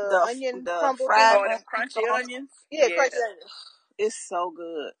onion crumble fried thing. Them crunchy onions. Yeah, crunchy onions. It's so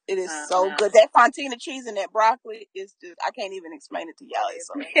good. It is so good. That Fontina cheese and that broccoli is just, I can't even explain it to y'all. It's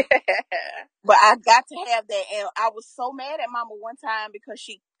so good. But I got to have that, and I was so mad at Mama one time because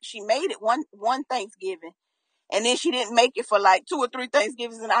she made it one Thanksgiving. And then she didn't make it for like 2 or 3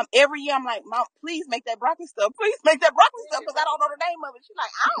 Thanksgivings. And every year I'm like, Mom, please make that broccoli stuff. Please make that broccoli stuff because I don't know the name of it. She's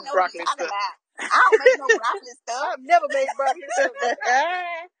like, I don't know what you're talking about. I don't make no broccoli stuff. I've never made broccoli stuff.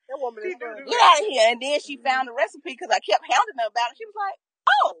 That woman is funny. Get out of here. And then she found the recipe because I kept hounding her about it. She was like,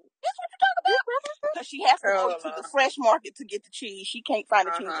 oh, this what you're talking about? Because she has to go to the fresh market to get the cheese. She can't find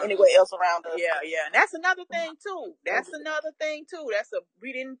the cheese anywhere else around us. Yeah. And that's another thing too.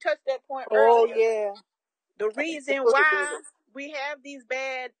 We didn't touch that point earlier. Oh, yeah. The reason why we have these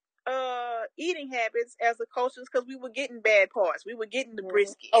bad eating habits as a culture is because we were getting bad parts. We were getting the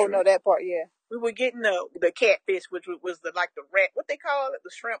brisket. Oh no, that part, yeah. We were getting the catfish, which was the rat. What they call it? The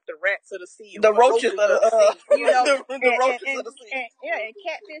shrimp, the rats of the sea, the roaches of the sea. You know, the roaches of the sea. And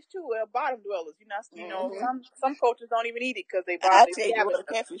catfish too. Bottom dwellers. You know, some cultures don't even eat it because they I tell you what,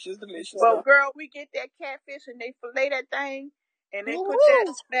 the catfish is delicious. Well, girl, we get that catfish and they fillet that thing. And they put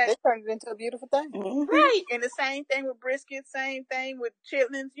that they turned it into a beautiful thing. Right. And the same thing with brisket, same thing with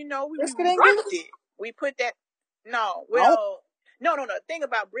chitlins. You know, we rocked it. We put that. No. Well, no. The thing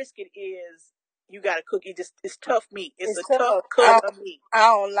about brisket is you got to cook it. It's tough meat. It's a tough cut of meat. I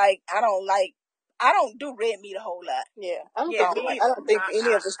don't do red meat a whole lot. Yeah. I don't think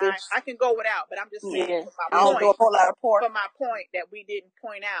any of the fish. I can go without, but I'm just saying for my I don't do a whole lot of pork. For my point that we didn't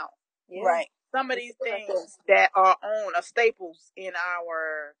point out. Yeah. Right. Some of these things that are staples in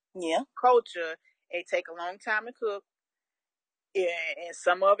our culture, they take a long time to cook, and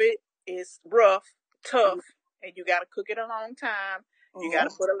some of it is rough, tough, and you got to cook it a long time. You got to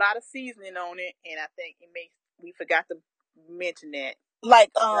put a lot of seasoning on it, and I think we forgot to mention that.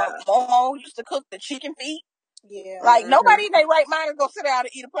 Like Momo used to cook the chicken feet. Yeah. Like nobody in their right mind is gonna sit down and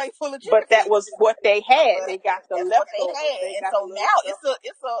eat a plate full of chicken. But that was what they had. They got the leftovers. And so now it's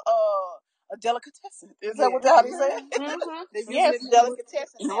a delicatessen. Is that what y'all say? Yes,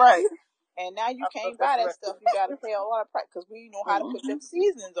 delicatessen. Right. And now you can't buy that stuff. You got to pay a lot of price because we know how to put them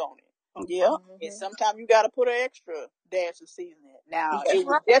seasonings on it. Yeah. And sometimes you got to put an extra dash of seasoning. Now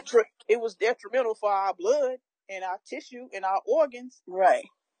it was detrimental for our blood and our tissue and our organs. Right.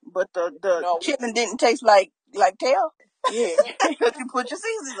 But the chitlin didn't taste like tail. Yeah. Because you put your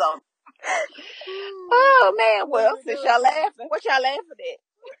seasonings on it. Oh man, well, since y'all laughing, what y'all laughing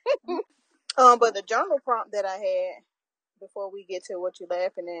at? But the journal prompt that I had before we get to what you're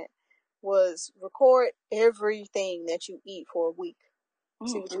laughing at was record everything that you eat for a week.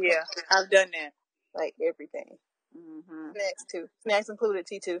 See what you Yeah, I've done that. like everything. Mm-hmm. Snacks too. Snacks included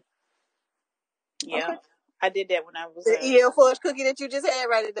T2. Yeah, Okay. I did that when I was The EL fudge cookie that you just had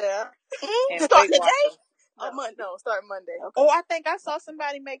right there. and Starting Weight today? Watchers. Monday. No, start Monday. Oh, I think I saw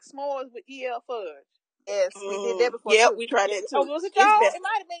somebody make s'mores with EL fudge. Yes, we did that before Yep, too. we tried that too. Oh, was it It's y'all? best. It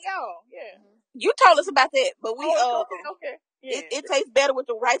might have been y'all. Yeah. You told us about that, but we Okay. Yeah. it tastes better with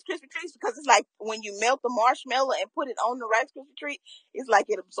the Rice Krispie treats because it's like when you melt the marshmallow and put it on the Rice Krispie treat, it's like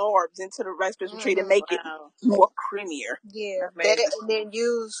it absorbs into the Rice Krispie treat and make it more creamier. Yeah, that, and then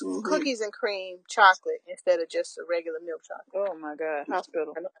use cookies and cream chocolate instead of just a regular milk chocolate. Oh my God,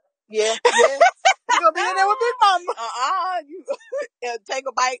 hospital. Yeah. You gonna be in there with Big Mama? You take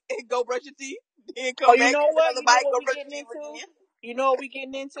a bite and go brush your teeth. Then come Oh, back. you know what? Another bite, go brush your teeth into? again. You know what we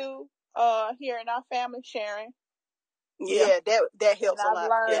getting into? Here in our family, sharing. Yeah, that helps a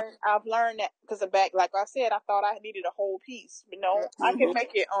lot. I've learned that because back, like I said, I thought I needed a whole piece. You know, I can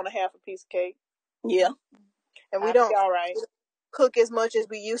make it on a half a piece of cake. Yeah, and we don't all right. cook as much as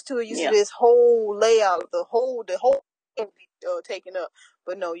we used to. It used to be this whole layout, the whole thing be taken up.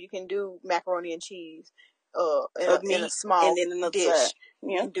 But no, you can do macaroni and cheese in a small dish.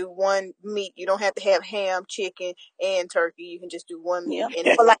 You can do one meat. You don't have to have ham, chicken, and turkey. You can just do one meat.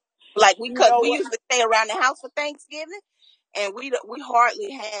 And like we usually stay around the house for Thanksgiving, and we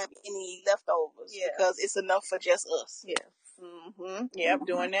hardly have any leftovers because it's enough for just us. Yeah. Mm-hmm. Yeah, I'm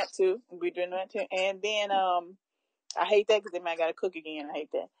doing that too. We're doing that too. And then I hate that because they might gotta cook again. I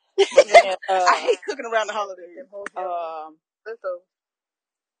hate that. But then, I hate cooking around the holidays.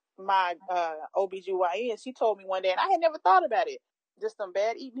 My OBGYN, she told me one day, and I had never thought about it, just some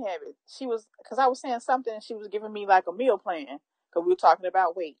bad eating habits. She was, because I was saying something, and she was giving me like a meal plan, because we were talking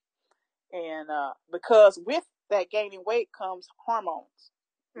about weight. And because with that gaining weight comes hormones.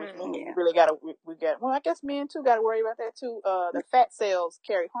 Which we really got, well, I guess men too got to worry about that too. The fat cells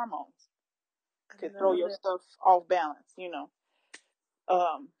carry hormones to throw your stuff off balance, you know.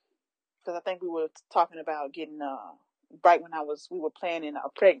 Because I think we were talking about getting right when we were planning a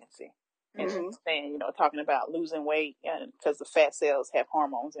pregnancy, and saying, you know, talking about losing weight, and because the fat cells have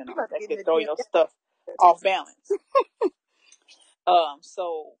hormones in them that can throw your stuff off balance.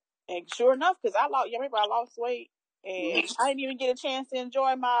 So, and sure enough, because I lost weight, and I didn't even get a chance to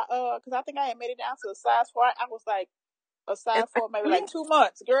enjoy my because I think I had made it down to a size 4. I was like a size 4, maybe like 2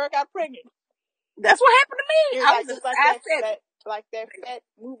 months. Girl got pregnant. That's what happened to me. It was like that fat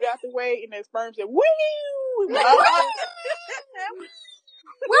moved out the way, and the sperm said, "Woo!"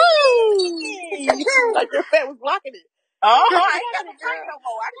 Like your fat was blocking it. Oh, I ain't got no train no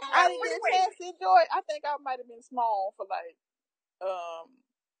more. I didn't get a chance to enjoy it. I think I might have been small for like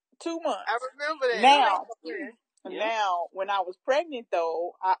 2 months. I remember that. Now, when I was pregnant,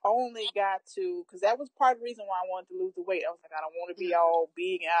 though, I only got to, because that was part of the reason why I wanted to lose the weight. I was like, I don't want to be all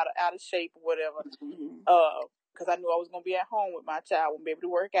big and out of shape or whatever. Because I knew I was going to be at home with my child, wouldn't be able to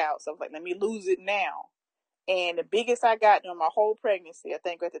work out. So I was like, let me lose it now. And the biggest I got during my whole pregnancy, I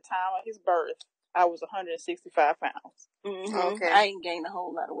think at the time of his birth, I was 165 pounds. Okay. I ain't gained a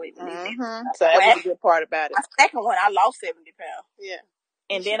whole lot of weight. So that was a good part about it. My second one, I lost 70 pounds. Yeah.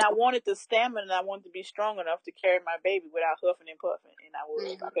 And then I wanted the stamina, and I wanted to be strong enough to carry my baby without huffing and puffing. And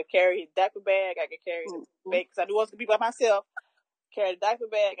I could carry his diaper bag, I could carry the baby, because I knew I was going to be by myself, carry the diaper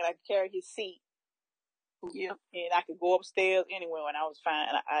bag, and I could carry his seat. Yeah. And I could go upstairs anywhere, and I was fine.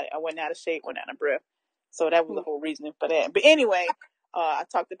 I wasn't out of shape, wasn't out of breath. So that was the whole reason for that. But anyway, I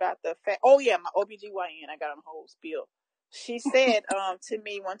talked about the fact, my OBGYN, I got on the whole spiel. She said to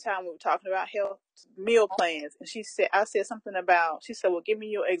me one time, we were talking about health meal plans, and I said something about, she said, well, give me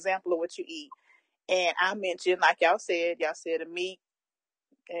your example of what you eat. And I mentioned, like y'all said a meat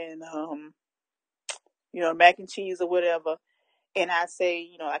and, mac and cheese or whatever. And I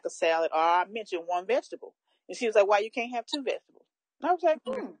say, like a salad, or I mentioned one vegetable. And she was like, why you can't have 2 vegetables? And I was like,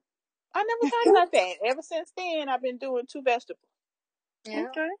 I never thought about that. Ever since then, I've been doing 2 vegetables. Yeah.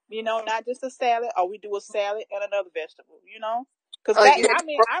 Okay. Not just a salad, or we do a salad and another vegetable, Because I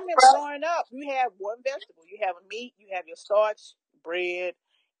remember growing up, you have one vegetable. You have a meat, you have your starch, bread,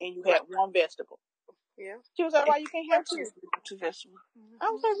 and you have one vegetable. Yeah. She was like, why you can't have 2 vegetables? I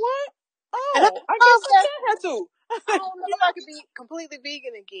was like, what? Oh, and I guess I can have 2. I don't know if I could be completely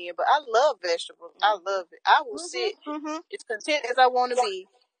vegan again, but I love vegetables. I love it. I will sit as content as I want to be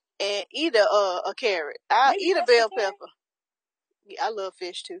and eat a carrot. I'll eat a bell pepper. Yeah, I love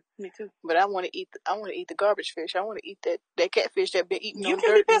fish too. Me too. But I want to eat the garbage fish. I want to eat that catfish that been eaten. You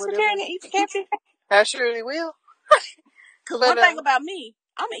can be pescatarian and eat the catfish. I surely will. Because one thing about me,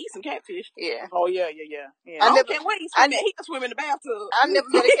 I'm gonna eat some catfish. Yeah. Oh yeah. I can't wait. He can swim in the bathtub. I never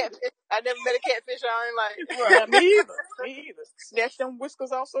met a catfish. I never met a catfish. I ain't like. Yeah, me either. Snatch them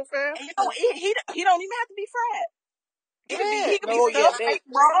whiskers off so fast. And he don't even have to be fried. He could be stuffed,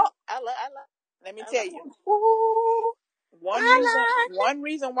 raw. I love. Let me tell you. One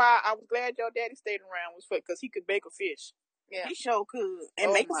reason why I was glad your daddy stayed around was because he could bake a fish. Yeah, he sure could.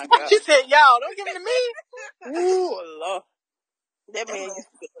 And make my God. She said, "Y'all don't give it to me." Ooh, Lord. That man used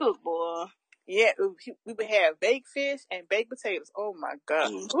to cook, boy. Yeah, we would have baked fish and baked potatoes. Oh my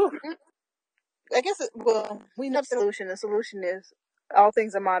God. I guess we know the solution. The solution is all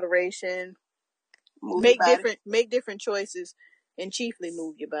things in moderation. Make different choices, and chiefly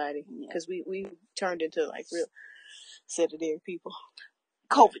move your body, because we turned into like real sedentary people.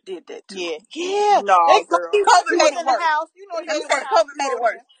 COVID did that too. Yeah. No, girl. COVID made it worse. House. You know, COVID made it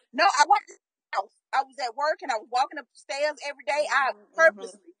worse. No, I went to the house. I was at work and I was walking up the stairs every day. I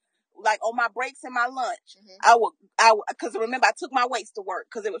purposely, like on my breaks and my lunch, I would, because remember I took my weights to work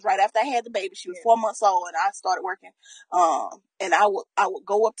because it was right after I had the baby. She was 4 months old and I started working. And I would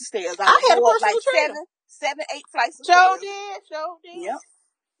go up the stairs. I had a personal trainer. 7, 8 flights of stairs. Show did. Yep.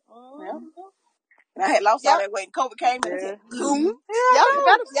 And I had lost all that weight. COVID came and said, Y'all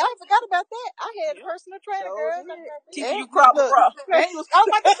forgot about that. I had a personal trainer, girl. Teaching you Krav Maga. And you was going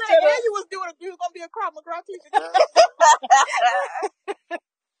to be a Krav Maga teacher, girl.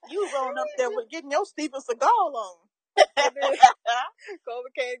 You was on up there with getting your Steven Seagal on. COVID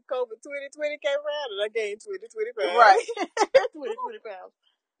 2020 came around and I gained 20 pounds. Right. 20 pounds.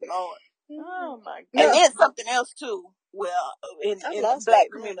 Lord. Oh my God. And then something else too. Well, in the black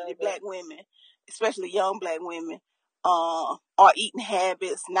community, black women, especially young black women, are eating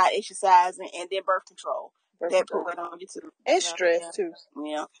habits, not exercising, and then birth control. That put it on you too. And stress too.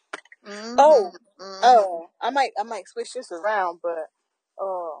 Yeah. I might switch this around, but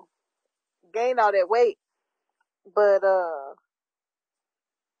gain all that weight, but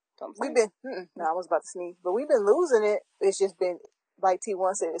we've been. I was about to sneeze, but we've been losing it. It's just been like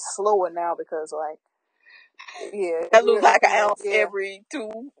T1 said, it's slower now because I lose like an ounce every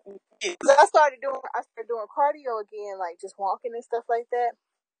 2 years. I started doing cardio again, like just walking and stuff like that.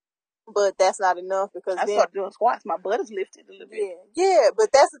 But that's not enough because I started doing squats. My butt is lifted a little bit. Yeah,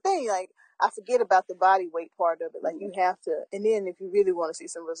 but that's the thing. Like I forget about the body weight part of it. Like you have to, and then if you really want to see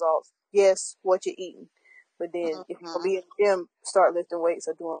some results, yes, what you're eating. But then if you're gonna be in the gym, start lifting weights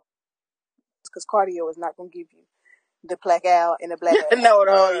or doing, because cardio is not gonna give you the black out and the black out. No.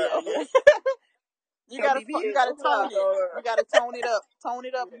 You gotta tone it. You gotta tone it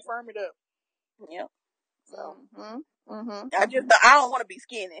up and firm it up. Yep. So. I don't want to be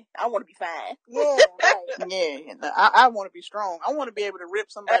skinny. I want to be fine. Yeah, right. Yeah. I want to be strong. I want to be able to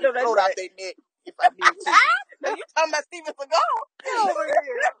rip somebody's throat out their neck if I need to. Now you talking about Steven Seagal? Over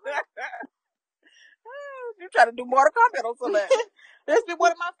here. You try to do Mortal Kombat on somebody. That's been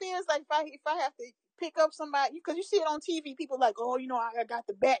one of my fears. Like if I have to pick up somebody, because you see it on TV, people like, oh, I got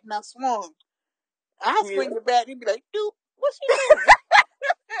the bat and I swung. I swing the bat and be like, dude, what's she doing?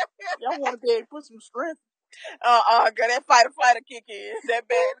 Y'all want to be able to put some strength. Girl, that fight or flight kick in. That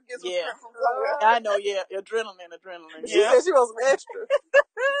bad get some strength from somewhere. I know, adrenaline. She said she wants some extra.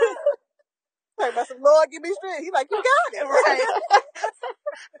 Talking about some, Lord, give me strength. He's like, you got it, right?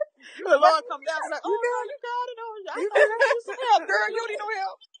 The Lord come down and like, oh, no, you got it. Oh, I need some help, girl. You need no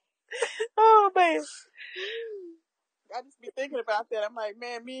help. Oh, man. I just be thinking about that. I'm like,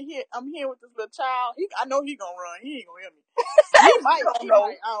 man, I'm here with this little child. I know he gonna run. He ain't gonna help me. He might. I don't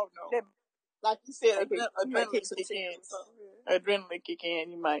know. Like you said, adrenaline kick in. Adrenaline kick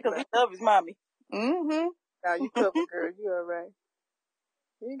in. You might. Because he love his mommy. Now you covered, girl. You all right.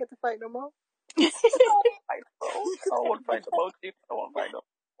 You ain't got to fight no more. I don't want to fight no more. I don't want to fight no more.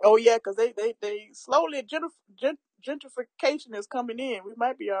 Oh yeah, because they slowly gentrification is coming in. We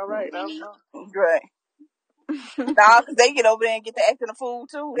might be all right. I don't know. Right. Nah, because they get over there and get to acting a fool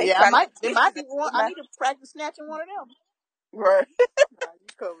too. There might be one. I need to practice snatching one of them. Right. Nah, you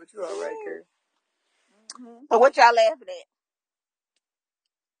covered. You all right, girl. So what y'all laughing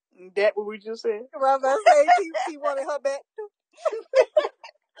at? That what we just said. Well, I was about to say she wanted her back too.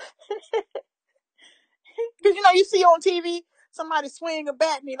 Because you see on TV somebody swing a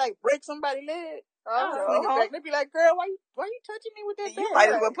bat and they like break somebody's leg. Swing it back. They be like, "Girl, why you touching me with that bat?" You might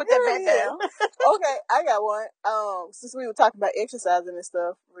as well put that bat down. Okay, I got one. Since we were talking about exercising and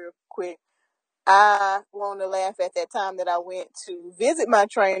stuff, real quick, I want to laugh at that time that I went to visit my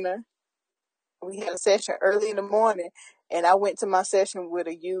trainer. We had a session early in the morning, and I went to my session with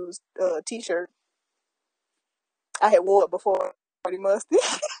a used T-shirt. I had wore it before, pretty musty.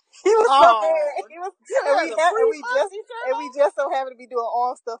 He was so Oh, mad. He was, you and guys we are had, pre-months, and we just so happened to be doing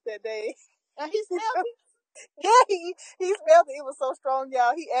arm stuff that day. and he smelled it. Yeah, he smelled it. It was so strong,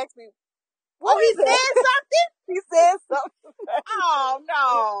 y'all. He asked me, Oh, "What he is that?" said something. He said something. Oh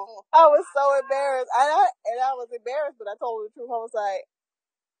no. I was so embarrassed. I was embarrassed, but I told him the truth. I was like,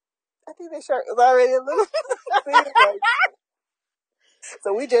 I think that shirt was already a little.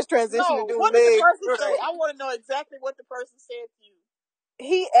 So we just transitioned to No, doing what did the legs. person say? I want to know exactly what the person said to you.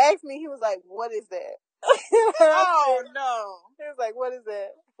 He asked me. He was like, "What is that?" Oh no. He was like, "What is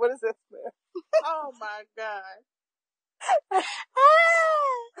that? What is that smell?" Oh my God.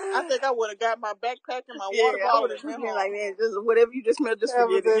 I think I would have got my backpack and my water I bottle would and have went just been home. like, man, just whatever you just smell, just That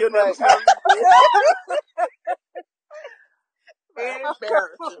was forget it. just You'll never like, smell it again. Very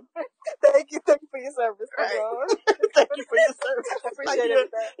embarrassing. Thank you for your service. Right. Hold on. Thank you for your service. I Like appreciate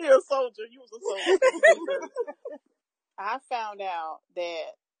everything. you're a soldier. You was a soldier. Thank you for your service. I found out that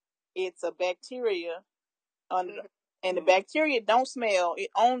it's a bacteria under, and the bacteria don't smell. It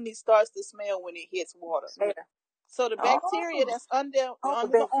only starts to smell when it hits water. Yeah. So the bacteria that's under The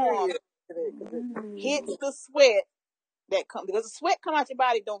the arm bacteria. hits the sweat that comes, because the sweat come out your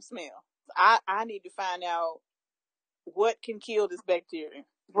body don't smell. I need to find out what can kill this bacteria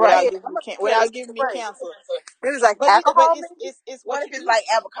Right. without giving me cancer. It was like But alcohol. it's What what if you it's eat. like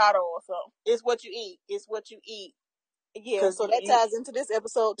avocado or something? It's what you eat. It's what you eat. Yeah, so that ties into this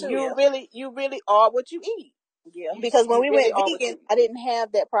episode too. You really are what you eat. Yeah, because when we really went are what vegan, you eat. I didn't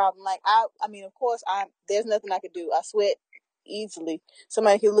have that problem. Like I mean, of course, there's nothing I could do. I sweat easily.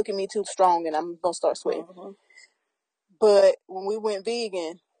 Somebody could look at me too strong, and I'm gonna start sweating. Mm-hmm. But when we went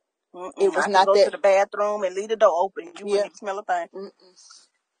vegan, it was I not could go that. to the bathroom and leave the door open. You Yeah. wouldn't even smell a thing.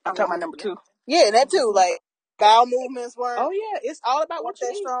 I'm talking about number 2. Yeah, that too. Like bowel movements weren't Oh yeah, it's all about what you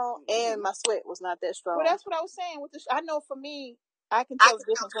that eat. strong, and my sweat was not that strong. Well, that's what I was saying. With I know for me, I can tell the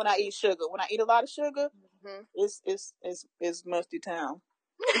difference when I eat sugar. When I eat a lot of sugar, it's musty town.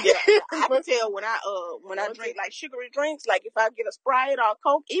 Yeah, I can tell when I drink like sugary drinks. Like if I get a Sprite or a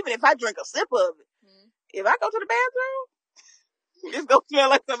Coke, even if I drink a sip of it, if I go to the bathroom, it's gonna smell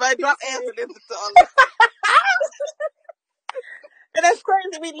like somebody dropped acid in the toilet. And that's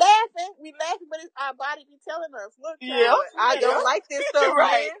crazy. We laughing, but our body be telling us, "Look, child, I don't like this stuff,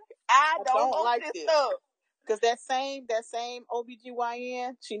 Right. man. I don't like this this stuff." Because that same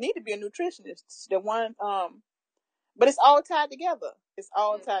OBGYN, she need to be a nutritionist. The one, but it's all tied together. It's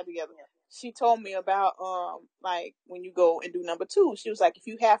all tied together. She told me about like when you go and do number 2, she was like, if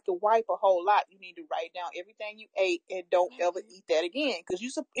you have to wipe a whole lot, you need to write down everything you ate and don't ever eat that again, because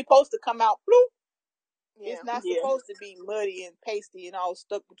it's supposed to come out bloop. Yeah. It's not supposed to be muddy and pasty and all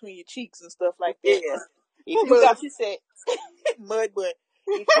stuck between your cheeks and stuff like that. Yeah. If you got, she said, mud, but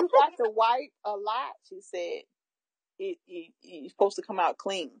if you got to wipe a lot, she said, it's supposed to come out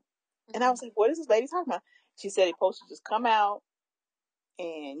clean. And I was like, what is this lady talking about? She said it's supposed to just come out,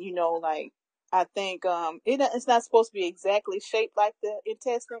 and like, I think it's not supposed to be exactly shaped like the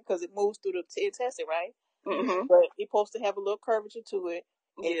intestine, because it moves through the intestine, right? Mm-hmm. But it's supposed to have a little curvature to it.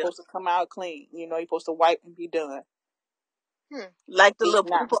 And it's supposed to come out clean. You're supposed to wipe and be done. Like the little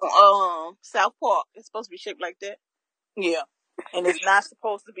poop on South Park. It's supposed to be shaped like that. Yeah. And it's not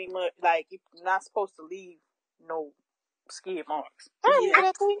supposed to be like, it's not supposed to leave no skid marks.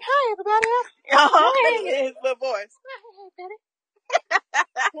 Hi, everybody. Hey, his little voice.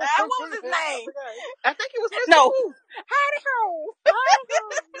 What was his name? I think it was Mr. No. Wu. Howdy ho.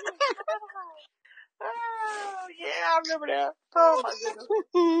 Oh, yeah, I remember that. Oh, my goodness.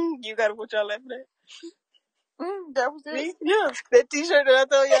 You gotta put y'all laughing at. That was it. Me? Yeah. That T-shirt that I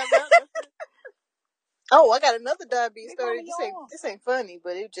told you about. Oh, I got another diabetes story. This ain't funny,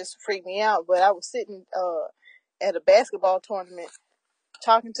 but it just freaked me out. But I was sitting at a basketball tournament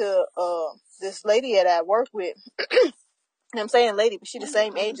talking to this lady that I work with. And I'm saying lady, but she's the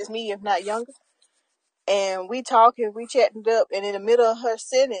same age as me, if not younger. And we talking, we chatting up, and in the middle of her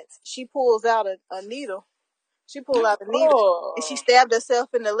sentence, she pulls out a needle. She pulled out a needle and she stabbed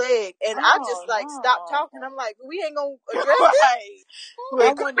herself in the leg. And I just stopped talking. I'm like, we ain't gonna address Right.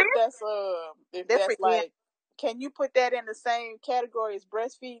 I wonder if that's like, can you put that in the same category as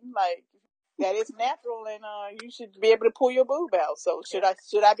breastfeeding? Like, that is natural, and you should be able to pull your boob out. So should I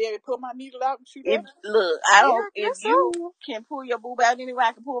be able to pull my needle out and shoot it? Look, I don't. If you can pull your boob out anyway,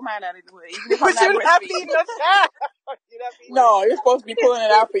 I can pull mine out anyway. Even if I'm But you're not not breastfeeding. feeding no child. No, you're supposed to be pulling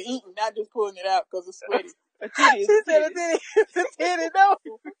it out for eating, not just pulling it out because it's sweaty. She said a titty. No.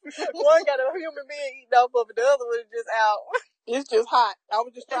 One got a human being eating off of it, the other one is just out. It's just hot. I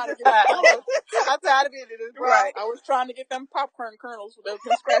was just trying to get them kernels. I'm tired of being in this. Right. I was trying to get them popcorn kernels that have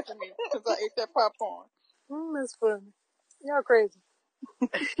been scratching me because I ate that popcorn. That's funny. Y'all crazy.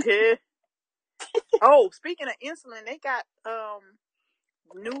 Oh, speaking of insulin, they got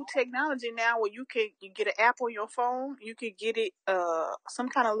new technology now where you get an app on your phone. You could get it some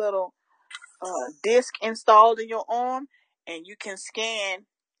kind of little disc installed in your arm, and you can scan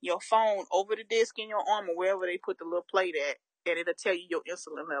your phone over the disc in your arm or wherever they put the little plate at, and it'll tell you your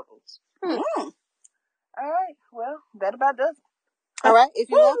insulin levels. All right. Well, that about does it. All right. If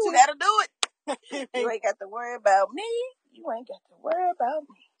you want to, that'll do it. You ain't got to worry about me. You ain't got to worry about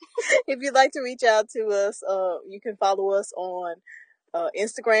me. if you'd like to reach out to us, you can follow us on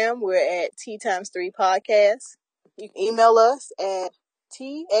Instagram. We're at T times 3 podcast. You can email us at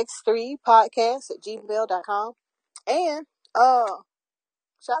tx3podcast@gmail.com. And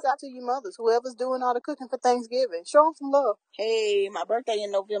shout out to you mothers, whoever's doing all the cooking for Thanksgiving. Show them some love. Hey, my birthday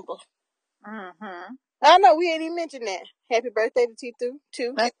in November. Mm-hmm. I know we ain't even mentioned that. Happy birthday to T2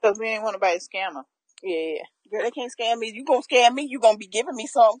 too. That's because we ain't want nobody to scam her. Yeah. Girl, they can't scam me. You gonna scam me? You gonna be giving me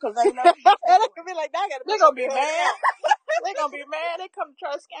something because ain't nothing. They're gonna be like, I gotta. They're gonna be mad. They're gonna be mad. They come to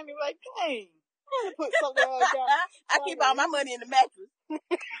try to scam me like, dang. I gotta put something on account. I keep all my money in the mattress.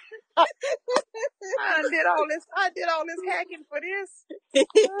 I did all this hacking for this.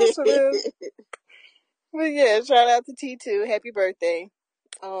 That's what it is. But yeah, shout out to T2. Happy birthday.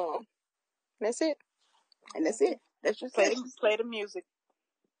 That's it. And that's it. That's just Play the music.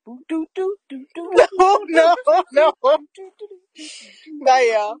 No.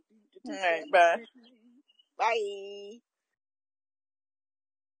 Bye, y'all. All right, bye. Bye.